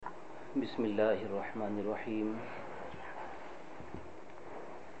بسم اللہ الرحمن الرحیم.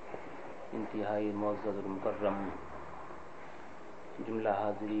 انتہائی معزز اور مکرم جملہ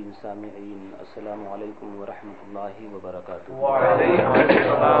حاضرین سامعین، السلام علیکم ورحمۃ اللہ وبرکاتہ. وعلیکم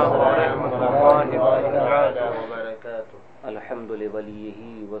السلام ورحمۃ اللہ وبرکاتہ. الحمد لولیہ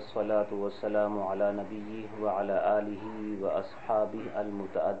والصلاة والسلام علی نبیہ وعلی آلہ واصحابہ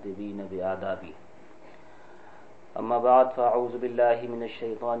المتأدبین بآدابہ. اما بعد فاعوذ باللہ من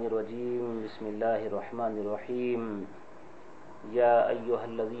الشیطان الرجیم. بسم اللہ الرحمن الرحیم. یا ایہا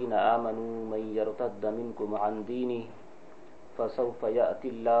الذین آمنوا من یرتد منکم عن دینہ فسوف یأتی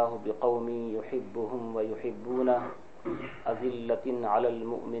اللہ بقوم یحبهم ویحبونہ اذلۃ علی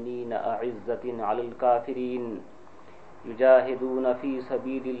المؤمنین اعزۃ علی الکافرین یجاہدون فی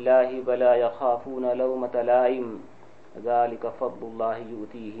سبیل اللہ ولا یخافون لومۃ لائم ذلك فضل اللہ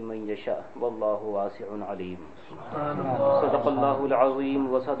یؤتیہ من یشاء واللہ واسع علیم. صدق اللہ العظیم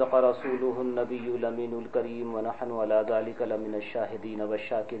وصدق رسولہ النبی الامین الکریم ونحن علی ذلک لمن الشاہدین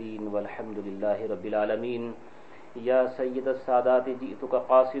والشاکرین والحمد للہ رب العالمین. یا سید السادات جئتک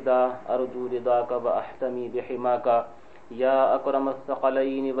قاصدا ارجو رضاک واحتمی بحماک یا اکرم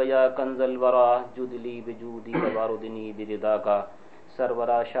الثقلین ویا کنز الورا جد لی بجودک واردنی برضاک.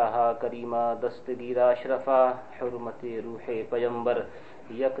 سرورا شاہا کریمہ دستگیرہ اشرفا حرمت روح پیمبر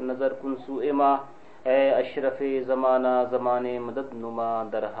یک نظر کن سوئما اے اشرف زمانہ زمان مدد نما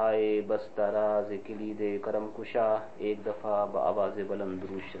درہائے بستراز کلید کرم کشا. ایک دفعہ بآواز بلند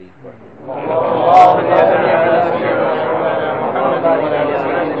درود شریف پڑھ.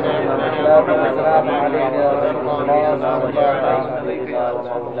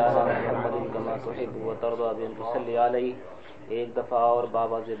 ایک دفعہ اور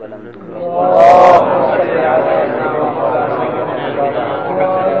بآواز بلند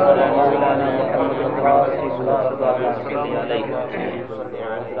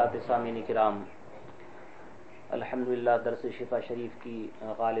حضرات سامعین کرام، الحمدللہ درس شفا شریف کی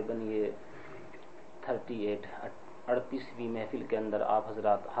غالباً یہ 38ویں محفل کے اندر آپ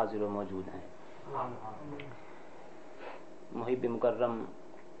حضرات حاضر و موجود ہیں. محب مکرم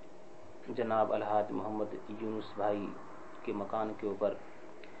جناب الحاج محمد یونس بھائی کے مکان کے اوپر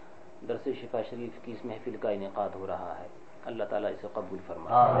درس شفا شریف کی اس محفل کا انعقاد ہو رہا ہے. اللہ تعالیٰ اسے قبول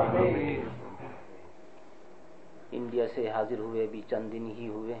فرمائے. انڈیا سے حاضر ہوئے بھی چند دن ہی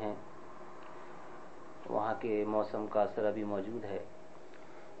ہوئے ہیں. وہاں کے موسم کا اثر ابھی موجود ہے.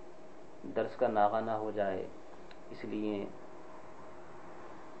 درس کا ناغہ نہ ہو جائے اس لیے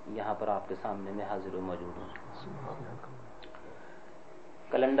یہاں پر آپ کے سامنے میں حاضر و موجود ہوں.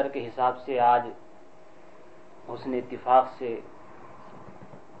 کیلنڈر کے حساب سے آج حسن اتفاق سے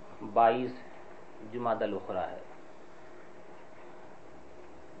 22 جمادی الاخری ہے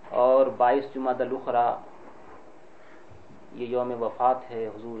اور 22 جمادی الاخری یہ یوم وفات ہے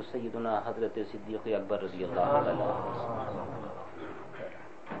حضور سیدنا حضرت صدیق اکبر رضی اللہ عنہ.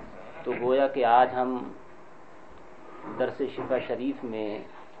 تو گویا کہ آج ہم درس شفا شریف میں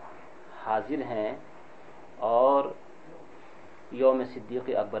حاضر ہیں اور یوم صدیق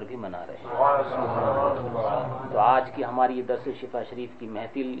اکبر بھی منا رہے ہیں. تو آج کی ہماری یہ درس شفا شریف کی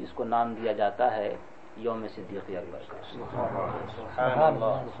محفل، اس کو نام دیا جاتا ہے یوم صدیق اکبر کا.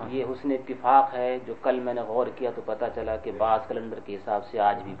 یہ حسن اتفاق ہے جو کل میں نے غور کیا تو پتہ چلا کہ بعض کیلنڈر کے حساب سے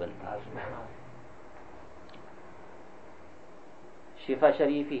آج بھی بنتا ہے. شفا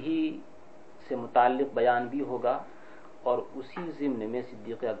شریف ہی سے متعلق بیان بھی ہوگا اور اسی ضمن میں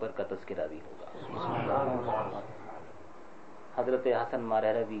صدیق اکبر کا تذکرہ بھی ہوگا. حضرت حسن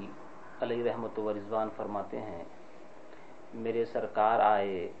مارہروی علیہ رحمت و رضوان فرماتے ہیں، میرے سرکار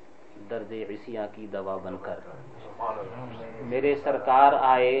آئے درد عصیاں کی دوا بن کر. میرے سرکار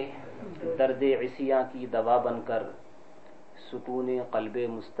آئے درد عصیاں کی دوا بن کر، سکون قلب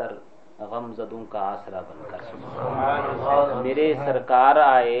مستر غم زدوں کا آسرا بن کر. میرے سرکار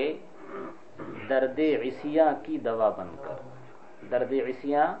آئے درد عصیاں کی دوا بن کر. درد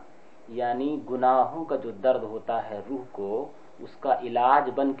عصیاں یعنی گناہوں کا جو درد ہوتا ہے روح کو، اس کا علاج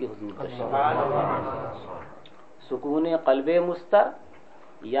بن کے حضور تشریف. سکون قلب مستر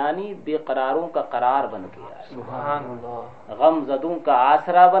یعنی بے قراروں کا قرار بن کے آئے. غم زدوں کا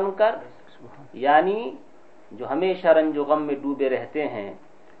آسرا بن کر یعنی جو ہمیشہ رنج و غم میں ڈوبے رہتے ہیں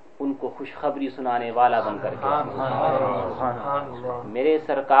ان کو خوشخبری سنانے والا بن کر کے. میرے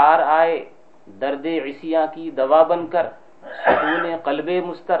سرکار آئے درد عصیاں کی دوا بن کر، سکون قلب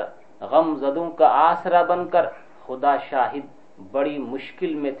مستر غم زدوں کا آسرا بن کر. خدا شاہد بڑی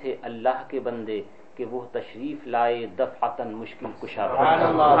مشکل میں تھے اللہ کے بندے کہ وہ تشریف لائے دفعتاً مشکل کشا بن کر.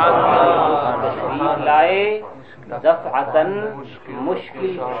 تشریف لائے دفعتاً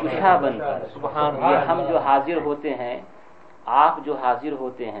مشکل کشا بن کر. یہ ہم جو حاضر ہوتے ہیں، آپ جو حاضر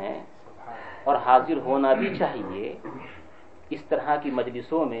ہوتے ہیں، اور حاضر ہونا بھی چاہیے اس طرح کی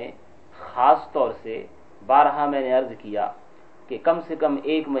مجلسوں میں. خاص طور سے بارہا میں نے عرض کیا کہ کم سے کم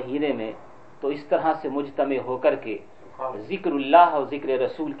ایک مہینے میں تو اس طرح سے مجتمع ہو کر کے ذکر اللہ اور ذکر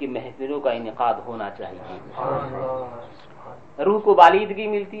رسول کی محفلوں کا انعقاد ہونا چاہیے. روح کو بالیدگی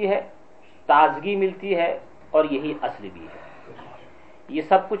ملتی ہے، تازگی ملتی ہے، اور یہی اصل بھی ہے. یہ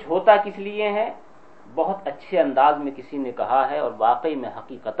سب کچھ ہوتا کس لیے ہے؟ بہت اچھے انداز میں کسی نے کہا ہے، اور واقعی میں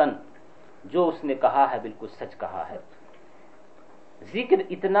حقیقتاً جو اس نے کہا ہے بالکل سچ کہا ہے. ذکر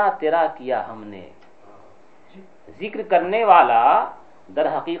اتنا تیرا کیا ہم نے. ذکر کرنے والا در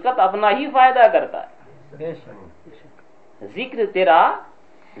حقیقت اپنا ہی فائدہ کرتا ہے. ذکر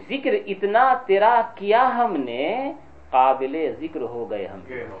اتنا تیرا کیا ہم نے، قابل ذکر ہو گئے ہم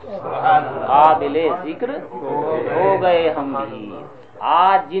بھی. قابل ذکر ہو گئے ہم بھی.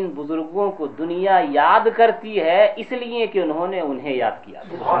 آج جن بزرگوں کو دنیا یاد کرتی ہے اس لیے کہ انہوں نے انہیں یاد کیا،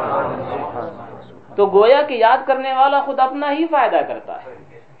 تو گویا کہ یاد کرنے والا خود اپنا ہی فائدہ کرتا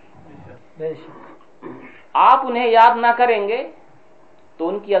ہے. آپ انہیں یاد نہ کریں گے تو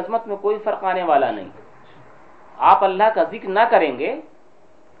ان کی عظمت میں کوئی فرق آنے والا نہیں. آپ اللہ کا ذکر نہ کریں گے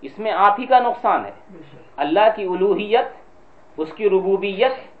اس میں آپ ہی کا نقصان ہے. اللہ کی الوہیت، اس کی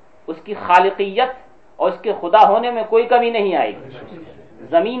ربوبیت، اس کی خالقیت اور اس کے خدا ہونے میں کوئی کمی نہیں آئے گی.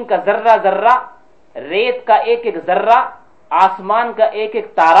 زمین کا ذرہ ذرہ، ریت کا ایک ایک ذرہ، آسمان کا ایک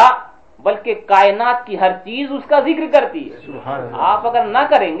ایک تارا، بلکہ کائنات کی ہر چیز اس کا ذکر کرتی ہے. آپ اگر نہ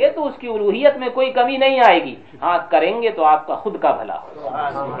کریں گے تو اس کی الوہیت میں کوئی کمی نہیں آئے گی. ہاں کریں گے تو آپ کا خود کا بھلا ہو.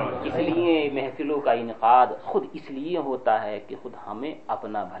 اس لیے محفلوں کا انعقاد خود اس لیے ہوتا ہے کہ خود ہمیں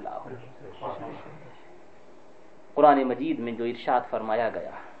اپنا بھلا ہو. قرآن مجید میں جو ارشاد فرمایا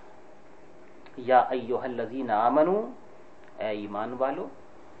گیا، یا ایھا الذین آمنوا، اے ایمان والو،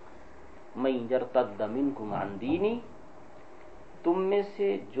 من یرتد منکم عن دینی، تم میں سے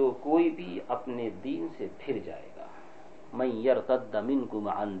جو کوئی بھی اپنے دین سے پھر جائے گا. من یرتد منکم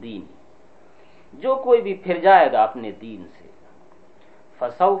عن دینی، جو کوئی بھی پھر جائے گا اپنے دین سے.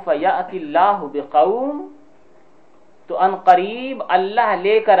 فسوف یأتی اللہ بقوم، تو ان قریب اللہ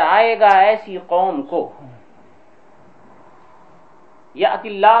لے کر آئے گا ایسی قوم کو. یأتی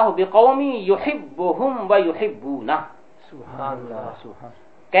اللہ بقوم یحبہم ویحبونہ،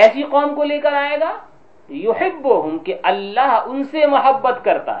 کیسی قوم کو لے کر آئے گا؟ یحبہم، کہ اللہ ان سے محبت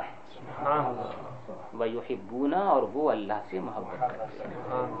کرتا ہے. ویحبونہ، اور وہ اللہ سے محبت کرتے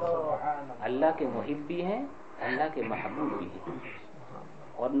ہیں. اللہ کے محب بھی ہیں، اللہ کے محبوب بھی ہیں.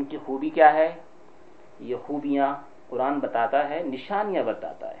 اور ان کی خوبی کیا ہے؟ یہ خوبیاں قرآن بتاتا ہے، نشانیاں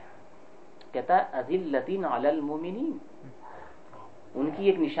بتاتا ہے. کہتا ہے اذلۃ علی المؤمنین، ان کی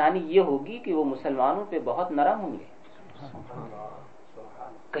ایک نشانی یہ ہوگی کہ وہ مسلمانوں پہ بہت نرم ہوں گے.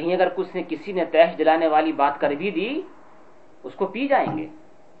 کہیں اگر کسی نے تیش دلانے والی بات کر بھی دی اس کو پی جائیں گے،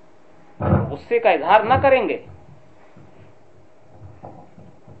 غصے کا اظہار نہ کریں گے.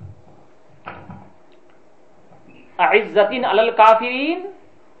 اعزۃ علی الکافرین،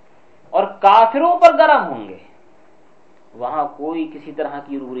 اور کافروں پر گرم ہوں گے. وہاں کوئی کسی طرح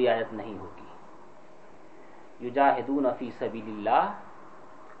کی رعایت نہیں ہوگی. یجاہدون فی سبیل اللہ،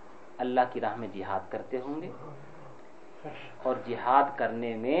 اللہ کی راہ میں جہاد کرتے ہوں گے، اور جہاد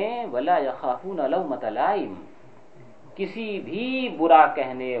کرنے میں ولا یخافون لومۃ لائم، کسی بھی برا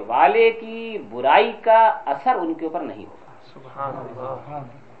کہنے والے کی برائی کا اثر ان کے اوپر نہیں ہوگا. سبحان اللہ.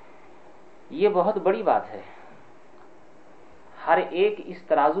 یہ بہت بڑی بات ہے. ہر ایک اس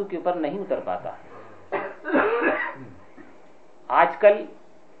ترازو کے اوپر نہیں اتر پاتا. آج کل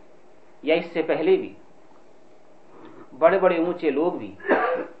یا اس سے پہلے بھی بڑے بڑے اونچے لوگ بھی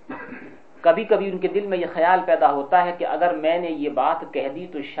کبھی کبھی ان کے دل میں یہ خیال پیدا ہوتا ہے کہ اگر میں نے یہ بات کہہ دی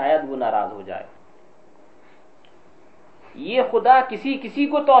تو شاید وہ ناراض ہو جائے. یہ خدا کسی کسی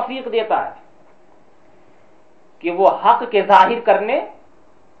کو توفیق دیتا ہے کہ وہ حق کے ظاہر کرنے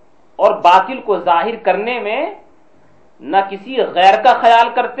اور باطل کو ظاہر کرنے میں نہ کسی غیر کا خیال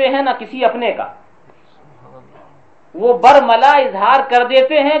کرتے ہیں نہ کسی اپنے کا. وہ برملا اظہار کر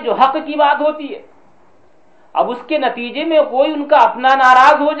دیتے ہیں جو حق کی بات ہوتی ہے. اب اس کے نتیجے میں کوئی ان کا اپنا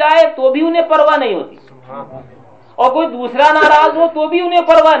ناراض ہو جائے تو بھی انہیں پرواہ نہیں ہوتی، اور کوئی دوسرا ناراض ہو تو بھی انہیں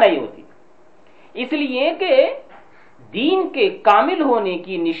پرواہ نہیں ہوتی. اس لیے کہ دین کے کامل ہونے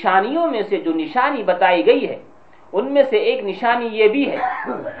کی نشانیوں میں سے جو نشانی بتائی گئی ہے ان میں سے ایک نشانی یہ بھی ہے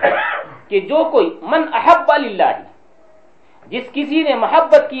کہ جو کوئی من احب للہ، جس کسی نے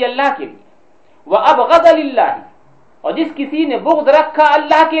محبت کی اللہ کے لیے، وابغض للہ، اور جس کسی نے بغض رکھا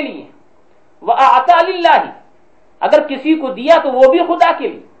اللہ کے لیے، واعطى للہ، اگر کسی کو دیا تو وہ بھی خدا کے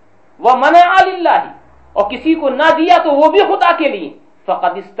لیے، ومنع للہ، اور کسی کو نہ دیا تو وہ بھی خدا کے لیے،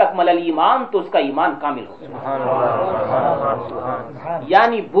 فقد استکمل الایمان، تو اس کا ایمان کامل ہو گیا۔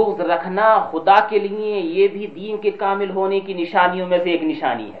 یعنی بغض رکھنا خدا کے لیے یہ بھی دین کے کامل ہونے کی نشانیوں میں سے ایک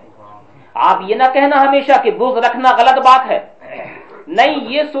نشانی ہے۔ آپ یہ نہ کہنا ہمیشہ کہ بغض رکھنا غلط بات ہے، نہیں،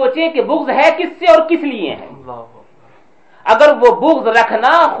 یہ سوچیں کہ بغض ہے کس سے اور کس لیے ہے۔ اگر وہ بغض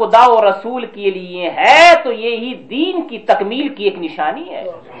رکھنا خدا و رسول کے لیے ہے تو یہی دین کی تکمیل کی ایک نشانی ہے،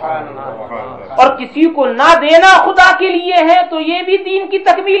 اور کسی کو نہ دینا خدا کے لیے ہے تو یہ بھی دین کی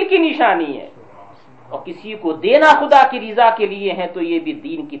تکمیل کی نشانی ہے، اور کسی کو دینا خدا کی رضا کے لیے ہے تو یہ بھی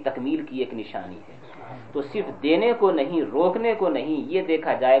دین کی تکمیل کی ایک نشانی ہے۔ تو صرف دینے کو نہیں، روکنے کو نہیں، یہ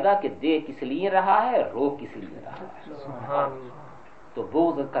دیکھا جائے گا کہ دے کس لیے رہا ہے، روک کس لیے رہا ہے۔ تو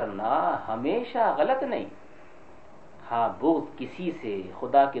بغض کرنا ہمیشہ غلط نہیں، ہاں بغض کسی سے،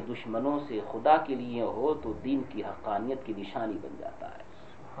 خدا کے دشمنوں سے خدا کے لیے ہو تو دین کی حقانیت کی نشانی بن جاتا ہے۔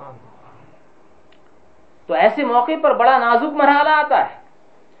 تو ایسے موقع پر بڑا نازک مرحلہ آتا ہے۔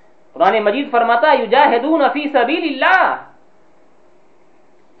 قرآن مجید فرماتا ہے یجاہدون فی سبیل اللہ،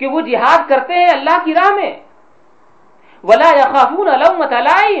 کہ وہ جہاد کرتے ہیں اللہ کی راہ میں، ولا یخافون لومۃ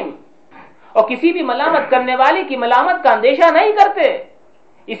لائم، اور کسی بھی ملامت کرنے والے کی ملامت کا اندیشہ نہیں کرتے۔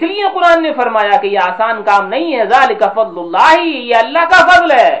 اس لیے قرآن نے فرمایا کہ یہ آسان کام نہیں ہے، ذالک فضل اللہ، یہ اللہ کا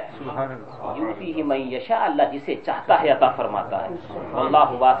فضل ہے، یؤتیہ من یشاء، اللہ جسے چاہتا ہے عطا فرماتا ہے، واللہ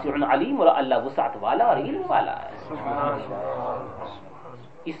واسع علیم، اور اللہ وسعت والا اور علم والا ہے۔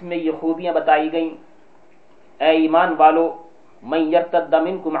 اس میں یہ خوبیاں بتائی گئیں، اے ایمان والو، من یرتد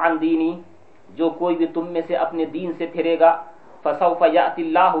منکم عن دینی، جو کوئی بھی تم میں سے اپنے دین سے پھرے گا، فسوف یأتی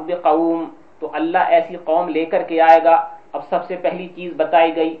اللہ بقوم، تو اللہ ایسی قوم لے کر کے آئے گا۔ اب سب سے پہلی چیز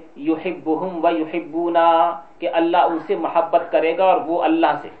بتائی گئی یحبہم ویحبونا، کہ اللہ ان سے محبت کرے گا اور وہ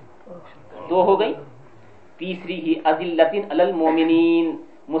اللہ سے، دو ہو گئی۔ تیسری ہی اذلۃ علی المؤمنین،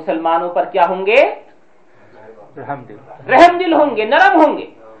 مسلمانوں پر کیا ہوں گے؟ رحم دل ہوں گے، نرم ہوں گے۔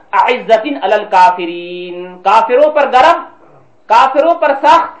 اعزۃ علی الکافرین، کافروں پر گرم، کافروں پر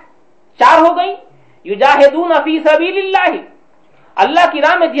سخت، چار ہو گئی۔ یجاہدون فی سبیل اللہ، اللہ کی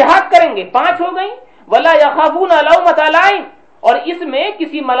راہ میں جہاد کریں گے، پانچ ہو گئی۔ ولا یخافون لومۃ لائم، اور اس میں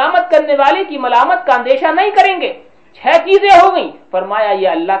کسی ملامت کرنے والے کی ملامت کا اندیشہ نہیں کریں گے، چھ چیزیں ہو گئیں۔ فرمایا یہ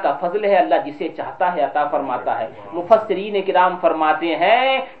اللہ کا فضل ہے، اللہ جسے چاہتا ہے عطا فرماتا ہے۔ مفسرین کرام فرماتے ہیں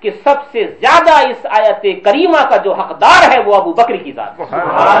کہ سب سے زیادہ اس آیت کریمہ کا جو حقدار ہے وہ ابو بکر کی ذات ہے۔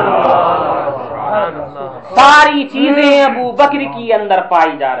 ساری چیزیں ابو بکر کی اندر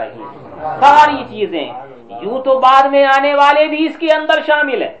پائی جا رہی ہیں، ساری چیزیں، یوں تو بعد میں آنے والے بھی اس کے اندر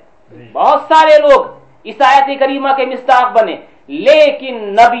شامل ہیں، بہت سارے لوگ اس آیت کریمہ کے مصداق بنے، لیکن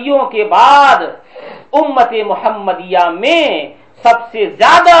نبیوں کے بعد امت محمدیہ میں سب سے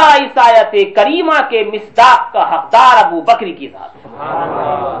زیادہ اس آیت کریمہ کے مصداق کا حقدار ابو بکر کی ذات ہے۔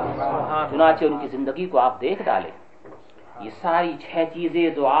 چنانچہ ان کی زندگی کو آپ دیکھ ڈالیں، یہ ساری چھ چیزیں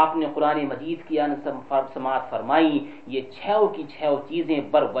جو آپ نے قرآن مجید کی سماعت فرمائی، یہ چھو کی چھو چیزیں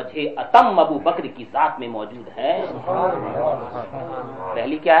بروجہ اتم ابو بکر کی ذات میں موجود ہیں۔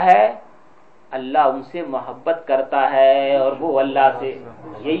 پہلی کیا ہے؟ اللہ ان سے محبت کرتا ہے اور وہ اللہ سے،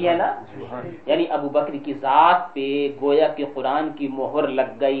 یہی ہے نا؟ یعنی ابو بکر کی ذات پہ گویا کہ قرآن کی مہر لگ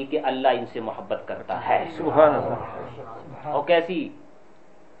گئی کہ اللہ ان سے محبت کرتا ہے۔ سبحان اللہ۔ اور کیسی؟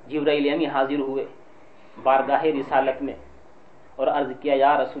 جبرائیل امی حاضر ہوئے بارگاہ رسالت میں اور عرض کیا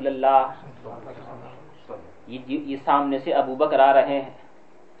یا رسول اللہ، یہ سامنے سے ابو بکر آ رہے ہیں،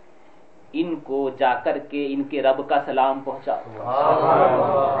 ان کو جا کر کے ان کے رب کا سلام پہنچاؤ،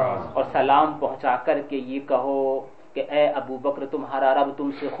 اور سلام پہنچا کر کے یہ کہو کہ اے ابو بکر تمہارا رب تم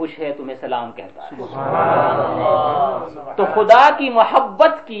سے خوش ہے، تمہیں سلام کہتا ہے۔ تو خدا کی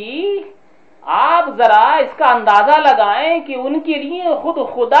محبت کی آپ ذرا اس کا اندازہ لگائیں کہ ان کے لیے خود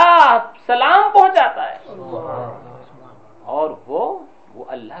خدا سلام پہنچاتا ہے، اور وہ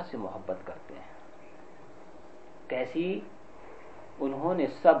اللہ سے محبت کرتے ہیں۔ کیسی؟ انہوں نے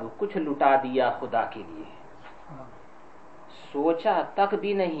سب کچھ لٹا دیا خدا کے لیے، سوچا تک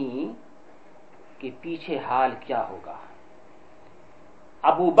بھی نہیں کہ پیچھے حال کیا ہوگا۔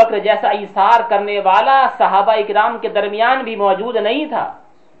 ابو بکر جیسا ایثار کرنے والا صحابہ اکرام کے درمیان بھی موجود نہیں تھا۔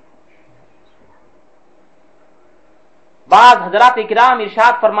 بعض حضرات اکرام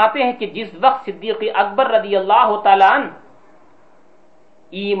ارشاد فرماتے ہیں کہ جس وقت صدیق اکبر رضی اللہ تعالیٰ عنہ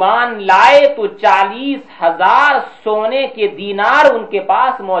ایمان لائے تو 40,000 سونے کے دینار ان کے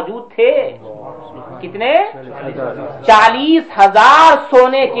پاس موجود تھے۔ کتنے؟ 40,000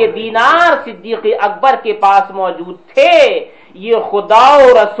 سونے کے دینار صدیق اکبر کے پاس موجود تھے۔ یہ خدا و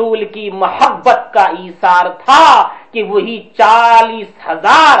رسول کی محبت کا ایثار تھا کہ وہی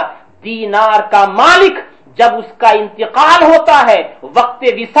 40,000 دینار کا مالک جب اس کا انتقال ہوتا ہے، وقت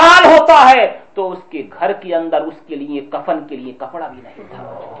وصال ہوتا ہے، تو اس کے گھر کے اندر اس کے لیے کفن کے لیے کپڑا بھی نہیں تھا.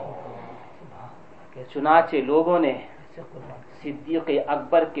 چنانچہ لوگوں نے صدیق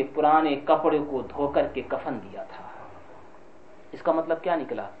اکبر کے پرانے کپڑے کو دھو کر کے کفن دیا تھا. اس کا مطلب کیا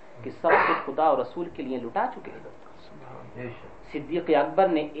نکلا کہ سب کو خدا اور رسول کے لیے لٹا چکے. صدیق اکبر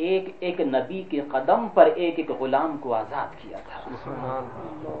نے ایک ایک نبی کے قدم پر ایک ایک غلام کو آزاد کیا تھا.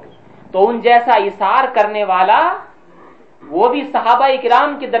 تو ان جیسا اثار کرنے والا وہ بھی صحابہ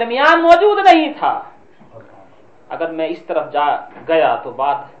کرام کے درمیان موجود نہیں تھا. اگر میں اس طرف گیا تو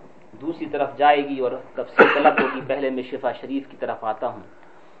بات دوسری طرف جائے گی اور تفصیل طلب ہوگی. پہلے میں شفا شریف کی طرف آتا ہوں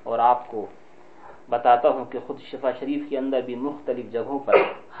اور آپ کو بتاتا ہوں کہ خود شفا شریف کے اندر بھی مختلف جگہوں پر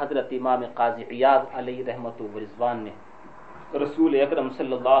حضرت امام قاضی عیاض علیہ رحمت و رضوان نے رسول اکرم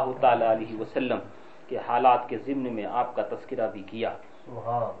صلی اللہ تعالی علیہ وسلم کے حالات کے ضمن میں آپ کا تذکرہ بھی کیا.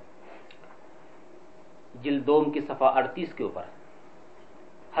 جلد دوم کی صفحہ 38 کے اوپر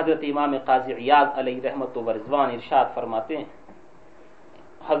حضرت امام قاضی عیاض علیہ رحمت و رضوان ارشاد فرماتے ہیں.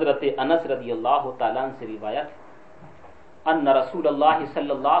 حضرت انس رضی اللہ تعالیٰ عنہ سے روایت ان رسول اللہ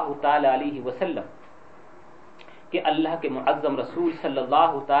صلی اللہ تعالی علیہ وسلم کہ اللہ کے معظم رسول صلی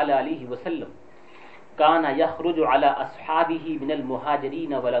اللہ تعالی علیہ وسلم کان یخرج علی اصحابہ من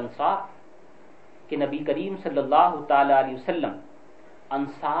المہاجرین والانصار کہ نبی کریم صلی اللہ تعالی علیہ وسلم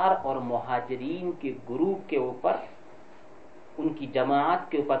انصار اور مہاجرین کے گروپ کے اوپر ان کی جماعت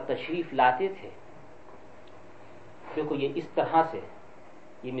کے اوپر تشریف لاتے تھے. دیکھو یہ اس طرح سے،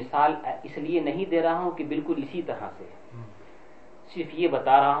 یہ مثال اس لیے نہیں دے رہا ہوں کہ بالکل اسی طرح سے، صرف یہ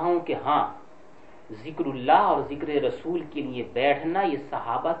بتا رہا ہوں کہ ہاں ذکر اللہ اور ذکر رسول کے لیے بیٹھنا یہ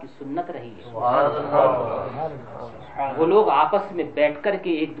صحابہ کی سنت رہی ہے. وہ لوگ آپس میں بیٹھ کر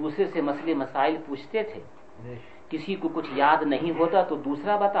کے ایک دوسرے سے مسئلے مسائل پوچھتے تھے. کسی کو کچھ یاد نہیں ہوتا تو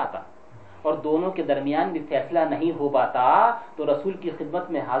دوسرا بتاتا، اور دونوں کے درمیان بھی فیصلہ نہیں ہو پاتا تو رسول کی خدمت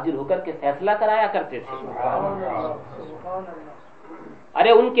میں حاضر ہو کر کے فیصلہ کرایا کرتے تھے.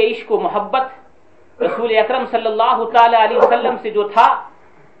 ارے ان کے عشق و محبت رسول اکرم صلی اللہ تعالی علیہ وسلم سے جو تھا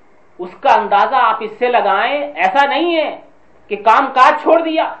اس کا اندازہ آپ اس سے لگائیں. ایسا نہیں ہے کہ کام کاج چھوڑ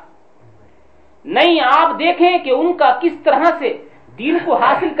دیا، نہیں، آپ دیکھیں کہ ان کا کس طرح سے دین کو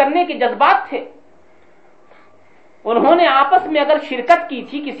حاصل کرنے کے جذبات تھے. انہوں نے آپس میں اگر شرکت کی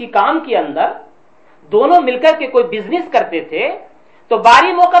تھی کسی کام کے اندر، دونوں مل کر کے کوئی بزنس کرتے تھے تو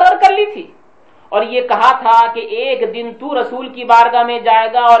باری مقرر کر لی تھی اور یہ کہا تھا کہ ایک دن تو رسول کی بارگاہ میں جائے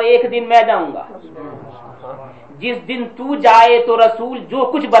گا اور ایک دن میں جاؤں گا. جس دن تو جائے تو رسول جو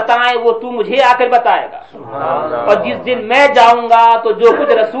کچھ بتائے وہ تو مجھے آ کر بتائے گا، اور جس دن میں جاؤں گا تو جو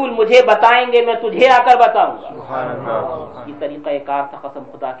کچھ رسول مجھے بتائیں گے میں تجھے آ کر بتاؤں گا. یہ طریقہ کار تھا قسم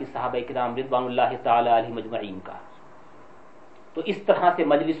خدا کی صحابہ کرام رضوان اللہ تعالی علیہ مجمعین کا. تو اس طرح سے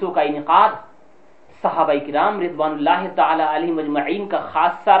مجلسوں کا انعقاد صحابہ کرام رضوان اللہ تعالی علیہ مجمعین کا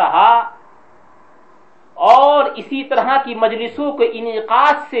خاصہ رہا، اور اسی طرح کی مجلسوں کے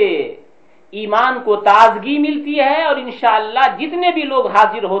انعقاد سے ایمان کو تازگی ملتی ہے، اور انشاءاللہ جتنے بھی لوگ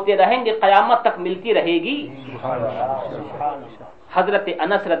حاضر ہوتے رہیں گے قیامت تک ملتی رہے گی. حضرت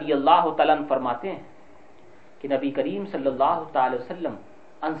انس رضی اللہ تعالیٰ عنہ فرماتے ہیں کہ نبی کریم صلی اللہ تعالی وسلم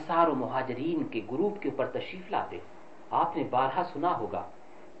انصار و مہاجرین کے گروپ کے اوپر تشریف لاتے. آپ نے بارہا سنا ہوگا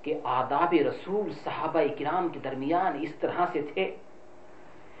کہ آداب رسول صحابہ کرام کے درمیان اس طرح سے تھے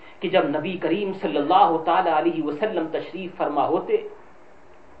کہ جب نبی کریم صلی اللہ تعالی علیہ وسلم تشریف فرما ہوتے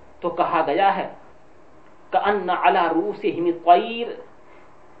تو کہا گیا ہے کأن علی رؤوسہم الطیر،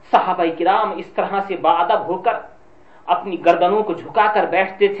 صحابہ کرام اس طرح سے باادب ہو کر اپنی گردنوں کو جھکا کر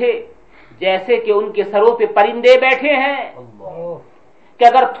بیٹھتے تھے جیسے کہ ان کے سروں پہ پرندے بیٹھے ہیں، کہ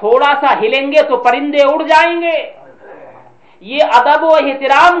اگر تھوڑا سا ہلیں گے تو پرندے اڑ جائیں گے. یہ ادب و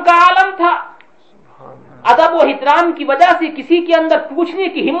احترام کا عالم تھا. ادب و احترام کی وجہ سے کسی کے اندر پوچھنے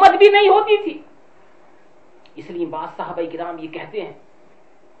کی ہمت بھی نہیں ہوتی تھی. اس لیے بعض صحابہ کرام یہ کہتے ہیں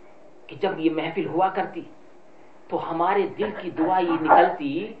کہ جب یہ محفل ہوا کرتی تو ہمارے دل کی دعا یہ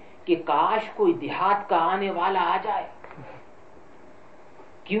نکلتی کہ کاش کوئی دیہات کا آنے والا آ جائے،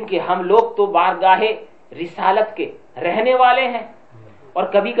 کیونکہ ہم لوگ تو بارگاہ رسالت کے رہنے والے ہیں. اور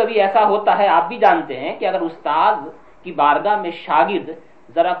کبھی کبھی ایسا ہوتا ہے، آپ بھی جانتے ہیں، کہ اگر استاد کی بارگاہ میں شاگرد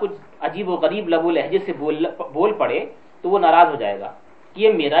ذرا کچھ عجیب و غریب لب و لہجے سے بول پڑے تو وہ ناراض ہو جائے گا کہ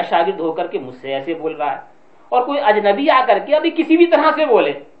یہ میرا شاگرد ہو کر کے مجھ سے ایسے بول رہا ہے. اور کوئی اجنبی آ کر کے ابھی کسی بھی طرح سے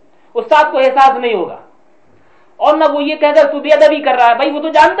بولے، استاد کو احساس نہیں ہوگا، اور نہ وہ یہ کہہ کر تو بے ادبی کر رہا ہے. بھائی وہ تو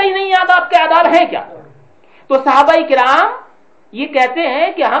جانتا ہی نہیں آداب کے آداب ہیں کیا. تو صحابہ کرام یہ کہتے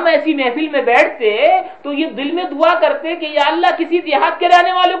ہیں کہ ہم ایسی محفل میں بیٹھتے تو یہ دل میں دعا کرتے کہ یا اللہ کسی دیہات کے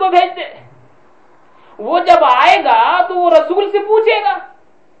رہنے والے کو بھیج دے، وہ جب آئے گا تو وہ رسول سے پوچھے گا.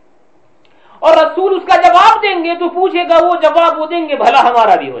 اور رسول اس کا جواب دیں گے تو پوچھے گا وہ جواب وہ دیں گے بھلا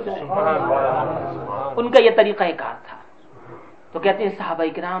ہمارا بھی ہو جائے. ان کا یہ طریقہ کار تھا. تو کہتے ہیں صحابہ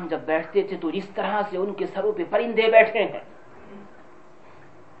کرام جب بیٹھتے تھے تو اس طرح سے ان کے سروں پہ پرندے بیٹھے ہیں.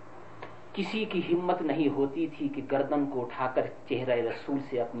 کسی کی ہمت نہیں ہوتی تھی کہ گردن کو اٹھا کر چہرہ رسول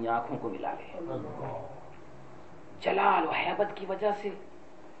سے اپنی آنکھوں کو ملا لے. جلال و ہیبت کی وجہ سے،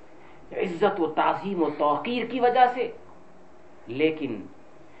 عزت و تعظیم و توقیر کی وجہ سے. لیکن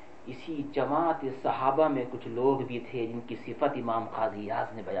اسی جماعت صحابہ میں کچھ لوگ بھی تھے جن کی صفت امام قاضی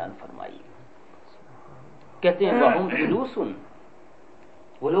یاز نے بیان فرمائی. کہتے ہیں وَهُمْ جُلُوسٌ،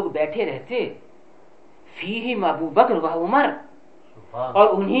 وہ لوگ بیٹھے رہتے، فیہم ابو بکر و عمر، اور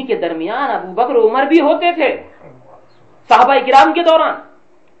انہی کے درمیان ابو بکر و عمر بھی ہوتے تھے صحابہ کرام کے دوران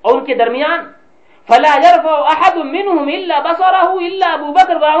اور ان کے درمیان. فلا يرفع احد منهم الا بصره الا ابو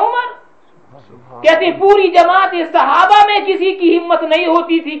بکر و عمر. کہتے ہیں پوری جماعت صحابہ میں کسی کی ہمت نہیں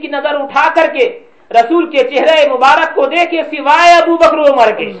ہوتی تھی کہ نظر اٹھا کر کے رسول کے چہرے مبارک کو دیکھے سوائے ابو بکر و عمر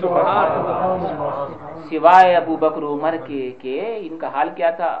کے. سوائے ابو بکر و عمر کے کہ ان کا حال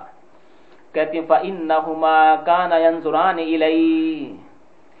کیا تھا. کہتے ہیں فَإِنَّهُمَا كَانَ يَنظُرَانِ إِلَيْهِ،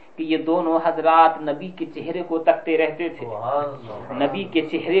 کہ یہ دونوں حضرات نبی کے چہرے کو تکتے رہتے تھے، نبی کے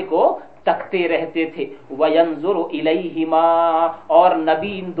چہرے کو تکتے رہتے تھے. وَيَنظُرُ إِلَيْهِمَا، اور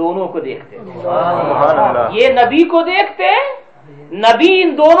نبی ان دونوں کو دیکھتے تھے. یہ نبی کو دیکھتے، نبی ان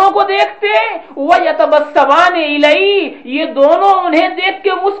دونوں کو دیکھتے. وَيَتَبَسَّمَانِ إِلَيْهِ، یہ دونوں انہیں دیکھ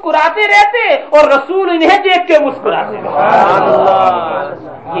کے مسکراتے رہتے اور رسول انہیں دیکھ کے مسکراتے رہتے.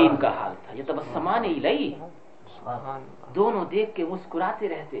 یہ ان کا حال تھا. یتبسمان الیہ، دونوں دیکھ کے مسکراتے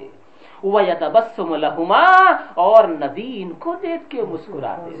رہتے. ویتبسم لہما، اور نبی ان کو دیکھ کے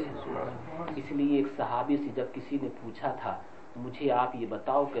مسکراتے رہتے. اس لیے ایک صحابی سے جب کسی نے پوچھا تھا مجھے آپ یہ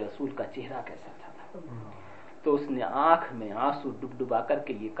بتاؤ کہ رسول کا چہرہ کیسا تھا، تو اس نے آنکھ میں آنسو ڈبڈبا کر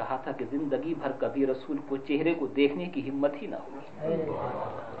کے یہ کہا تھا کہ زندگی بھر کبھی رسول کو چہرے کو دیکھنے کی ہمت ہی نہ ہوئی.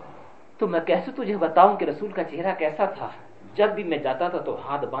 تو میں کیسے تجھے بتاؤں کہ رسول کا چہرہ کیسا تھا. جب بھی میں جاتا تھا تو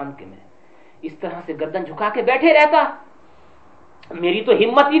ہاتھ باندھ کے میں اس طرح سے گردن جھکا کے بیٹھے رہتا. میری تو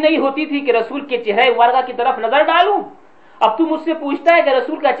ہمت ہی نہیں ہوتی تھی کہ رسول کے چہرے مبارک کی طرف نظر ڈالوں. اب تو مجھ سے پوچھتا ہے کہ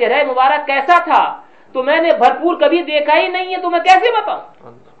رسول کا چہرہ مبارک کیسا تھا، تو میں نے بھرپور کبھی دیکھا ہی نہیں ہے، تو میں کیسے بتاؤں.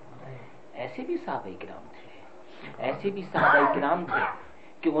 ایسے بھی صحابہ کرام تھے، ایسے بھی صحابہ کرام تھے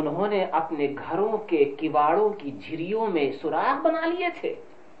کہ انہوں نے اپنے گھروں کے کواڑوں کی جھریوں میں سوراخ بنا لیے تھے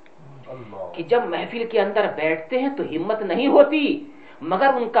کہ جب محفل کے اندر بیٹھتے ہیں تو ہمت نہیں ہوتی، مگر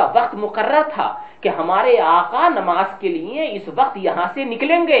ان کا وقت مقرر تھا کہ ہمارے آقا نماز کے لیے اس وقت یہاں سے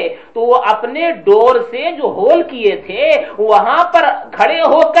نکلیں گے، تو وہ اپنے ڈور سے جو ہول کیے تھے وہاں پر کھڑے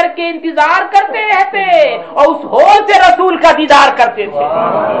ہو کر کے انتظار کرتے رہتے اور اس ہول سے رسول کا دیدار کرتے تھے.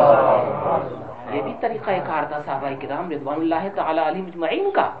 یہ بھی طریقہ کار تھا صحابہ کرام رضوان اللہ تعالی علیہم اجمعین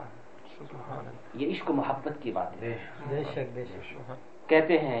کا. یہ عشق و محبت کی بات ہے.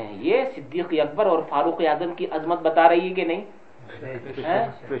 کہتے ہیں یہ صدیق اکبر اور فاروق اعظم کی عظمت بتا رہی ہے کہ نہیں.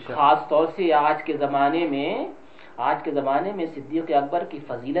 خاص طور سے آج کے زمانے میں صدیق اکبر کی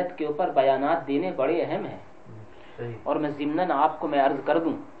فضیلت کے اوپر بیانات دینے بڑے اہم ہیں. اور میں ضمناً آپ کو میں عرض کر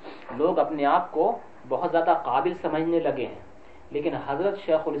دوں، لوگ اپنے آپ کو بہت زیادہ قابل سمجھنے لگے ہیں، لیکن حضرت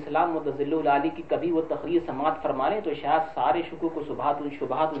شیخ الاسلام متضل العالی کی کبھی وہ تقریر سماعت فرما لیں تو شاید سارے شکوک و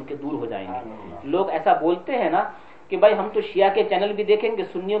شبہات ان کے دور ہو جائیں گے. لوگ ایسا بولتے ہیں نا کہ بھائی ہم تو شیعہ کے چینل بھی دیکھیں گے،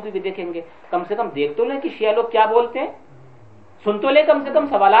 سنیوں کی بھی دیکھیں گے، کم سے کم دیکھ تو لیں کہ شیعہ لوگ کیا بولتے ہیں، سن تو لیں کم سے کم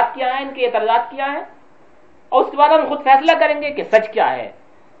سوالات کیا ہیں، ان کے اعتراضات کیا ہیں، اور اس کے بعد ہم خود فیصلہ کریں گے کہ سچ کیا ہے،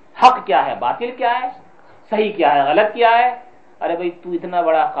 حق کیا ہے، باطل کیا ہے، صحیح کیا ہے، غلط کیا ہے. ارے بھائی تو اتنا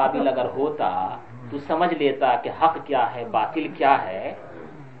بڑا قابل اگر ہوتا تو سمجھ لیتا کہ حق کیا ہے باطل کیا ہے،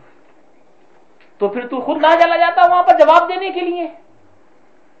 تو پھر تو خود نہ چلا جاتا وہاں پر جواب دینے کے لیے.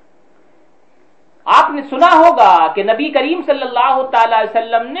 آپ نے سنا ہوگا کہ نبی کریم صلی اللہ تعالی علیہ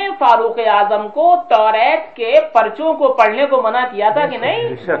وسلم نے فاروق اعظم کو توریت کے پرچوں کو پڑھنے کو منع کیا تھا کہ نہیں.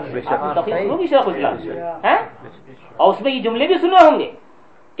 اور اس میں یہ جملے بھی سنے ہوں گے.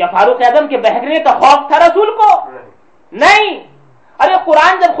 کیا فاروق اعظم کے بہکنے کا خوف تھا رسول کو؟ نہیں. ارے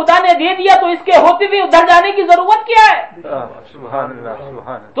قرآن جب خدا نے دے دیا تو اس کے ہوتے ہوئے ادھر جانے کی ضرورت کیا ہے؟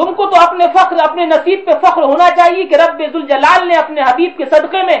 تم کو تو اپنے فخر، اپنے نصیب پہ فخر ہونا چاہیے کہ رب ذوالجلال نے اپنے حبیب کے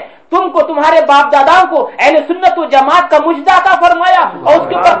صدقے میں تم کو، تمہارے باپ داداؤں کو اہل سنت و جماعت کا مجدہ عطا فرمایا اور اس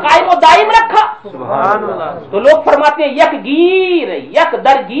کے اوپر قائم و دائم رکھا. تو لوگ فرماتے ہیں یک گیر، یک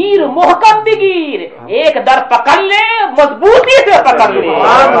در گیر، محکم بگیر، ایک در پکڑ لے، مضبوطی سے پکڑ لے،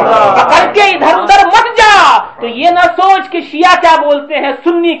 پکڑ کے ادھر ادھر مت جا. تو یہ نہ سوچ کہ شیعہ کیا بولتے ہیں،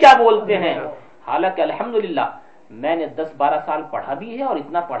 سنی کیا بولتے ہیں. حالانکہ الحمدللہ میں نے 10-12 سال پڑھا بھی ہے اور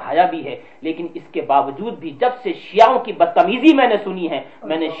اتنا پڑھایا بھی ہے، لیکن اس کے باوجود بھی جب سے شیعوں کی بدتمیزی میں نے سنی ہے،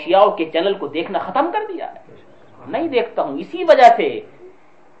 میں نے شیعوں کے چینل کو دیکھنا ختم کر دیا ہے، نہیں دیکھتا ہوں اسی وجہ سے،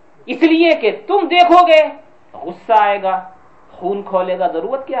 اس لیے کہ تم دیکھو گے غصہ آئے گا، خون کھولے گا،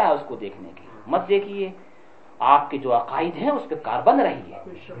 ضرورت کیا ہے اس کو دیکھنے کی؟ مت دیکھیے، آپ کے جو عقائد ہیں اس پہ کاربند رہیے،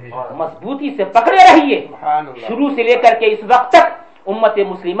 مضبوطی سے پکڑے رہیے۔ شروع سے لے کر کے اس وقت تک امت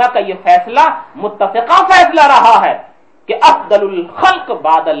مسلمہ کا یہ فیصلہ متفقہ فیصلہ رہا ہے کہ افضل الخلق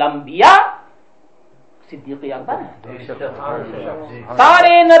بعد الانبیاء صدیق اکبر ہے۔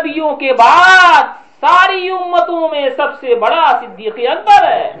 سارے نبیوں کے بعد ساری امتوں میں سب سے بڑا صدیق اکبر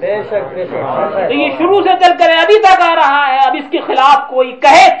ہے۔ تو یہ شروع سے چل کر ابھی تک آ رہا ہے، اب اس کے خلاف کوئی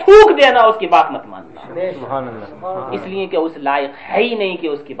کہے تھوک دینا، اس کی بات مت ماننا، اس لیے کہ اس لائق ہے ہی نہیں کہ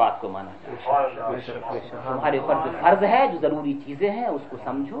اس کی بات کو مانا جائے۔ تمہارے اوپر جو فرض ہے، جو ضروری چیزیں ہیں اس کو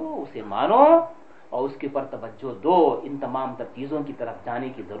سمجھو، اسے مانو اور اس کے اوپر توجہ دو۔ ان تمام تر چیزوں کی طرف جانے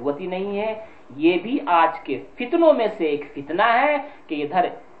کی ضرورت ہی نہیں ہے۔ یہ بھی آج کے فتنوں میں سے ایک فتنہ ہے کہ ادھر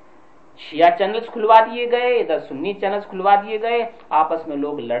شیعہ چینلز کھلوا دیے گئے، ادھر سنی چینلز کھلوا دیے گئے، آپس میں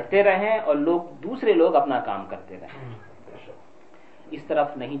لوگ لڑتے رہیں اور دوسرے لوگ اپنا کام کرتے رہیں۔ اس طرف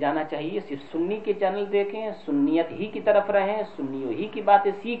نہیں جانا چاہیے، صرف سنی کے چینل دیکھیں، سنیت ہی کی طرف رہیں، سنیوں ہی کی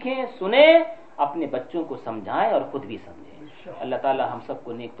باتیں سیکھیں، سنیں، اپنے بچوں کو سمجھائیں اور خود بھی سمجھیں۔ اللہ تعالی ہم سب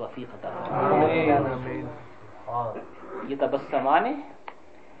کو نیک توفیق عطا فرمائے۔ یہ تبسمان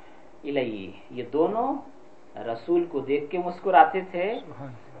الیہ، یہ دونوں رسول کو دیکھ کے مسکراتے تھے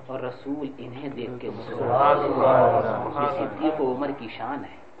اور رسول انہیں دیکھ کے مسکراتے تھے۔ یہ صدیق و عمر کی شان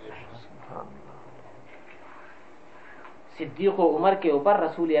ہے۔ صدیق و عمر کے اوپر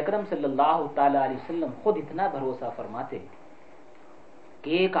رسول اکرم صلی اللہ تعالی علیہ وسلم خود اتنا بھروسہ فرماتے کہ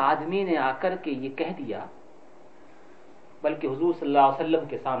ایک آدمی نے آ کر کے یہ کہہ دیا، بلکہ حضور صلی اللہ علیہ وسلم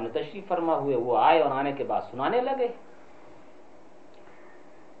کے سامنے تشریف فرما ہوئے، وہ آئے اور آنے کے بعد سنانے لگے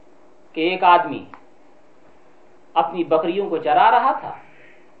کہ ایک آدمی اپنی بکریوں کو چرا رہا تھا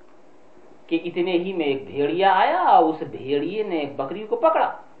کہ اتنے ہی میں ایک بھیڑیا آیا اور اس بھیڑیے نے ایک بکری کو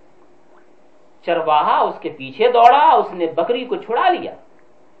پکڑا، چرواہا اس کے پیچھے دوڑا، اس نے بکری کو چھڑا لیا،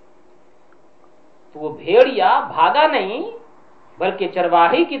 تو وہ بھیڑیا بھاگا نہیں بلکہ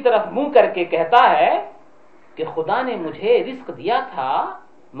چرواہی کی طرف منہ کر کے کہتا ہے کہ خدا نے مجھے رزق دیا تھا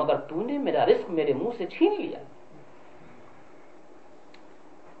مگر تو نے میرا رزق میرے منہ سے چھین لیا۔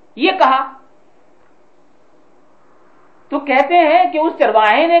 یہ کہا تو کہتے ہیں کہ اس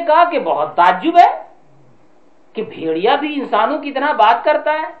چرواہے نے کہا کہ بہت تعجب ہے کہ بھیڑیا بھی انسانوں کی طرح بات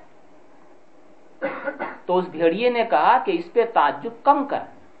کرتا ہے۔ تو اس بھیڑیے نے کہا کہ اس پہ تعجب کم کر،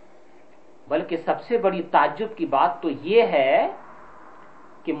 بلکہ سب سے بڑی تعجب کی بات تو یہ ہے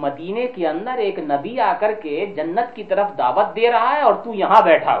کہ مدینے کے اندر ایک نبی آ کر کے جنت کی طرف دعوت دے رہا ہے اور تو یہاں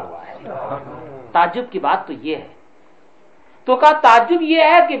بیٹھا ہوا ہے۔ تعجب کی بات تو یہ ہے۔ تو کہا تعجب یہ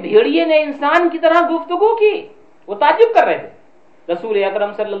ہے کہ بھیڑیے نے انسان کی طرح گفتگو کی، وہ تعجب کر رہے تھے۔ رسول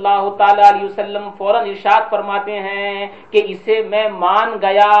اکرم صلی اللہ تعالی علیہ وسلم فوراً ارشاد فرماتے ہیں کہ اسے میں مان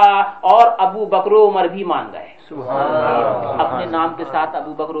گیا اور ابو بکر و عمر بھی مان گئے۔ اپنے نام کے ساتھ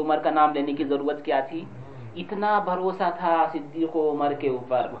ابو بکر و عمر کا نام لینے کی ضرورت کیا تھی؟ اتنا بھروسہ تھا صدیق و عمر کے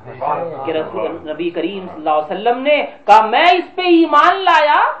اوپر کہ رسول نبی کریم صلی اللہ علیہ وسلم نے کہا میں اس پہ ایمان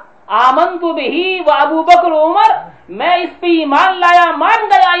لایا، آمنت بہ و ابو بکر و عمر، میں اس پہ ایمان لایا، مان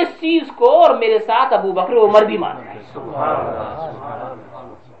گیا اس چیز کو، اور میرے ساتھ ابو بکر و عمر بھی مان گئے۔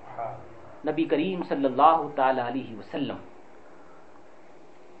 نبی کریم صلی اللہ تعالی علیہ وسلم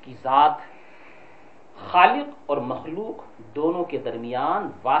کی ذات خالق اور مخلوق دونوں کے درمیان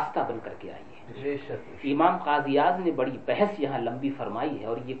واسطہ بن کر کے آئی ہے۔ امام قاضی اعظم نے بڑی بحث یہاں لمبی فرمائی ہے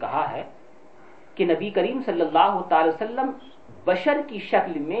اور یہ کہا ہے کہ نبی کریم صلی اللہ تعالی وسلم بشر کی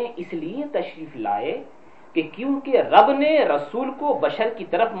شکل میں اس لیے تشریف لائے کہ کیونکہ رب نے رسول کو بشر کی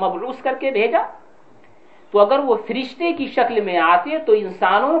طرف مبعوث کر کے بھیجا، تو اگر وہ فرشتے کی شکل میں آتے تو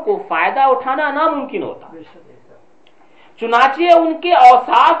انسانوں کو فائدہ اٹھانا ناممکن ہوتا۔ چنانچہ ان کے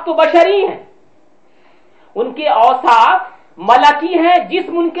اوصاف تو بشری ہیں، ان کے اوصاف ملکی ہیں،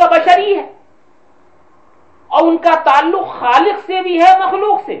 جسم ان کا بشری ہے، اور ان کا تعلق خالق سے بھی ہے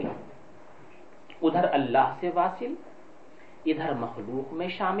مخلوق سے بھی، ادھر اللہ سے واصل ادھر مخلوق میں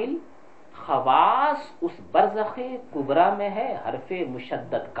شامل۔ خواص اس برزخ کبرا میں ہے حرف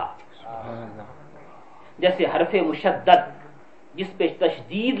مشدد کا، جیسے حرف مشدد جس پہ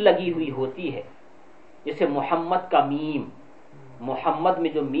تشدید لگی ہوئی ہوتی ہے، جیسے محمد کا میم، محمد میں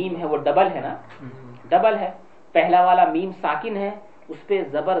جو میم ہے وہ ڈبل ہے نا، ڈبل ہے، پہلا والا میم ساکن ہے، اس پہ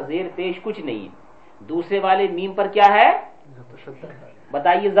زبر زیر پیش کچھ نہیں ہے، دوسرے والے میم پر کیا ہے؟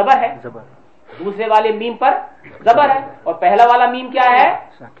 بتائیے، زبر ہے، دوسرے والے میم پر زبر ہے، اور پہلا والا میم کیا ہے؟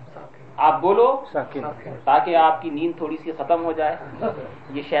 آپ بولو تاکہ آپ کی نیند تھوڑی سی ختم ہو جائے.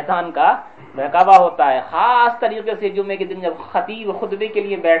 یہ شیطان کا بہکاوا ہوتا ہے. خاص طریقے سے جمعے کے دن جب خطیب خطبے کے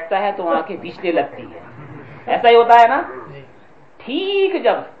لیے بیٹھتا ہے تو آنکھیں پیچھنے لگتی ہے. ایسا ہی ہوتا ہے نا. ٹھیک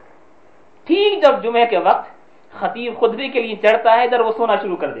جب جمعے کے وقت خطیب خطبے کے لیے چڑھتا ہے ادھر وہ سونا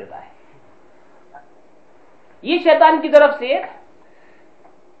شروع کر دیتا ہے. یہ شیطان کی طرف سے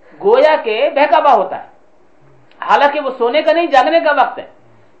گویا کے بہکاوا ہوتا ہے. حالانکہ وہ سونے کا نہیں جاگنے کا وقت ہے.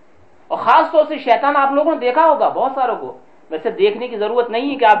 اور خاص طور سے شیطان آپ لوگوں نے دیکھا ہوگا بہت ساروں کو. ویسے دیکھنے کی ضرورت نہیں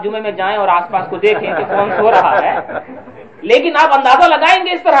ہے کہ آپ جمعے میں جائیں اور آس پاس کو دیکھیں کہ کون سو رہا ہے, لیکن آپ اندازہ لگائیں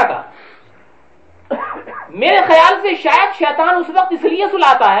گے اس طرح کا. میرے خیال سے شاید شیطان اس وقت اس لیے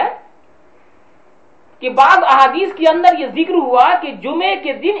سلاتا ہے کہ بعض احادیث کے اندر یہ ذکر ہوا کہ جمعے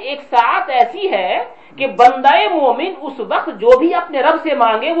کے دن ایک ساعت ایسی ہے کہ بندہ مومن اس وقت جو بھی اپنے رب سے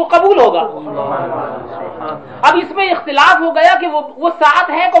مانگے وہ قبول ہوگا. اب اس میں اختلاف ہو گیا کہ وہ ساعت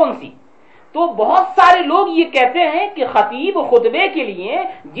ہے کون سی. تو بہت سارے لوگ یہ کہتے ہیں کہ خطیب خطبے کے لیے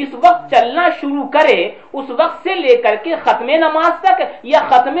جس وقت چلنا شروع کرے اس وقت سے لے کر کے ختم نماز تک یا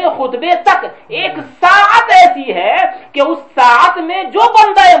ختم خطبے تک ایک ساعت ایسی ہے کہ اس ساعت میں جو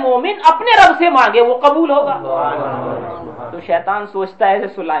بندہ مومن اپنے رب سے مانگے وہ قبول ہوگا. تو شیطان سوچتا ہے ایسے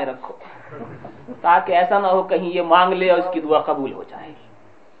سلائے رکھو تاکہ ایسا نہ ہو کہیں یہ مانگ لے اور اس کی دعا قبول ہو جائے.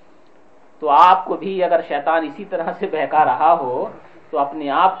 تو آپ کو بھی اگر شیطان اسی طرح سے بہکا رہا ہو تو اپنے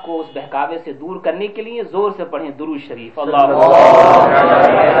آپ کو اس بہکاوے سے دور کرنے کے لیے زور سے پڑھیں درود شریف.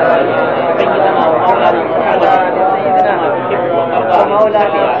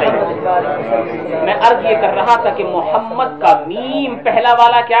 میں عرض یہ کر رہا تھا کہ محمد کا میم پہلا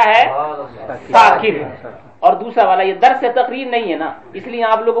والا کیا ہے؟ ساکن. اور دوسرا والا یہ درس تقریر نہیں ہے نا, اس لیے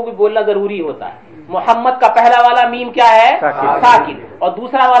آپ لوگوں کو بولنا ضروری ہوتا ہے. محمد کا پہلا والا میم کیا ہے؟ ساکن. اور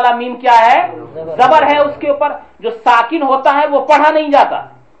دوسرا والا میم کیا ہے؟ زبر ہے اس کے اوپر. جو ساکن ہوتا ہے وہ پڑھا نہیں جاتا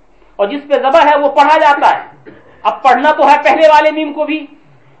اور جس پہ زبر ہے وہ پڑھا جاتا ہے. اب پڑھنا تو ہے پہلے والے میم کو بھی.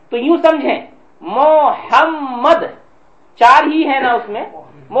 تو یوں سمجھیں محمد چار ہی ہے نا اس میں.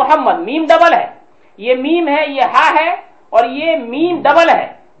 محمد میم ڈبل ہے, یہ میم ہے, یہ ہا ہے اور یہ میم ڈبل ہے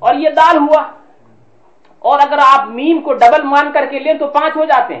اور یہ دال ہوا. اور اگر آپ میم کو ڈبل مان کر کے لیں تو 5 ہو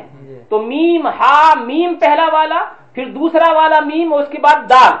جاتے ہیں. تو میم ہا میم پہلا والا, پھر دوسرا والا میم اور اس کے بعد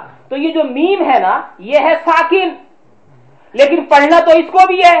دال. تو یہ جو میم ہے نا یہ ہے ساکن, لیکن پڑھنا تو اس کو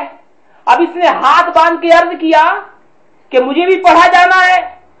بھی ہے. اب اس نے ہاتھ باندھ کے عرض کیا کہ مجھے بھی پڑھا جانا ہے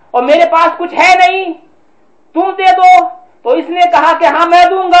اور میرے پاس کچھ ہے نہیں, تم دے دو. تو اس نے کہا کہ ہاں میں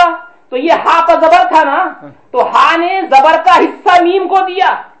دوں گا. تو یہ ہا پر زبر تھا نا, تو ہا نے زبر کا حصہ میم کو دیا.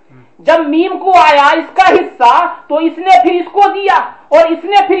 جب میم کو آیا اس کا حصہ تو اس نے پھر اس کو دیا اور اس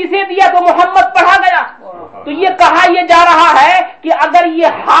نے پھر اسے دیا تو محمد پڑھا گیا. تو یہ کہا یہ جا رہا ہے کہ اگر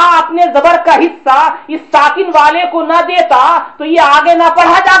یہ ہا اپنے زبر کا حصہ اس ساکن والے کو نہ دیتا تو یہ آگے نہ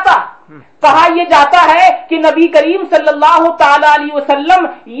پڑھا جاتا. کہا یہ جاتا ہے کہ نبی کریم صلی اللہ تعالی علیہ وسلم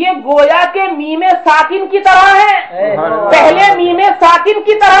یہ گویا کے میم ساکن کی طرح ہیں. پہلے میم ساکن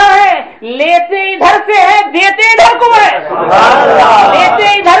کی طرح ہیں, لیتے ادھر سے ہیں دیتے ادھر کو ہے. لیتے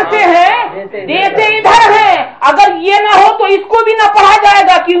ادھر سے ہیں دیتے ادھر ہیں. اگر یہ نہ ہو تو اس کو بھی نہ پڑھا جائے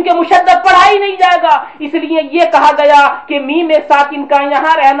گا کیونکہ مشدد پڑھا ہی نہیں جائے گا. اس لیے یہ کہا گیا کہ میم ساکن کا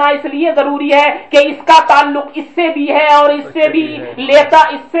یہاں رہنا اس لیے ضروری ہے کہ اس کا تعلق اس سے بھی ہے اور اس سے بھی. لیتا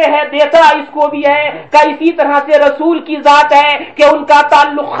اس سے ہے, دیتا اس کو بھی ہے. کہ اسی طرح سے رسول کی ذات ہے کہ ان کا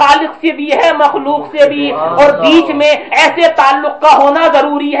تعلق خالق سے بھی ہے مخلوق سے بھی, اور بیچ میں ایسے تعلق کا ہونا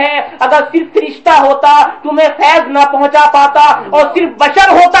ضروری ہے. اگر صرف فرشتہ ہوتا تمہیں فیض نہ پہنچا پاتا اور صرف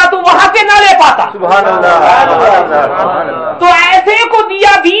بشر ہوتا تو وہاں سے نہ لے پاتا. سبحان اللہ. تو ایسے کو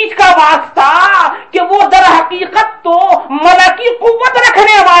دیا بیچ کا واسطہ کہ وہ در حقیقت تو ملکی قوت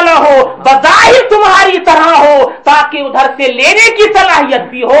رکھنے والا ہو, بظاہر تمہاری طرح ہو, تاکہ ادھر سے لینے کی صلاحیت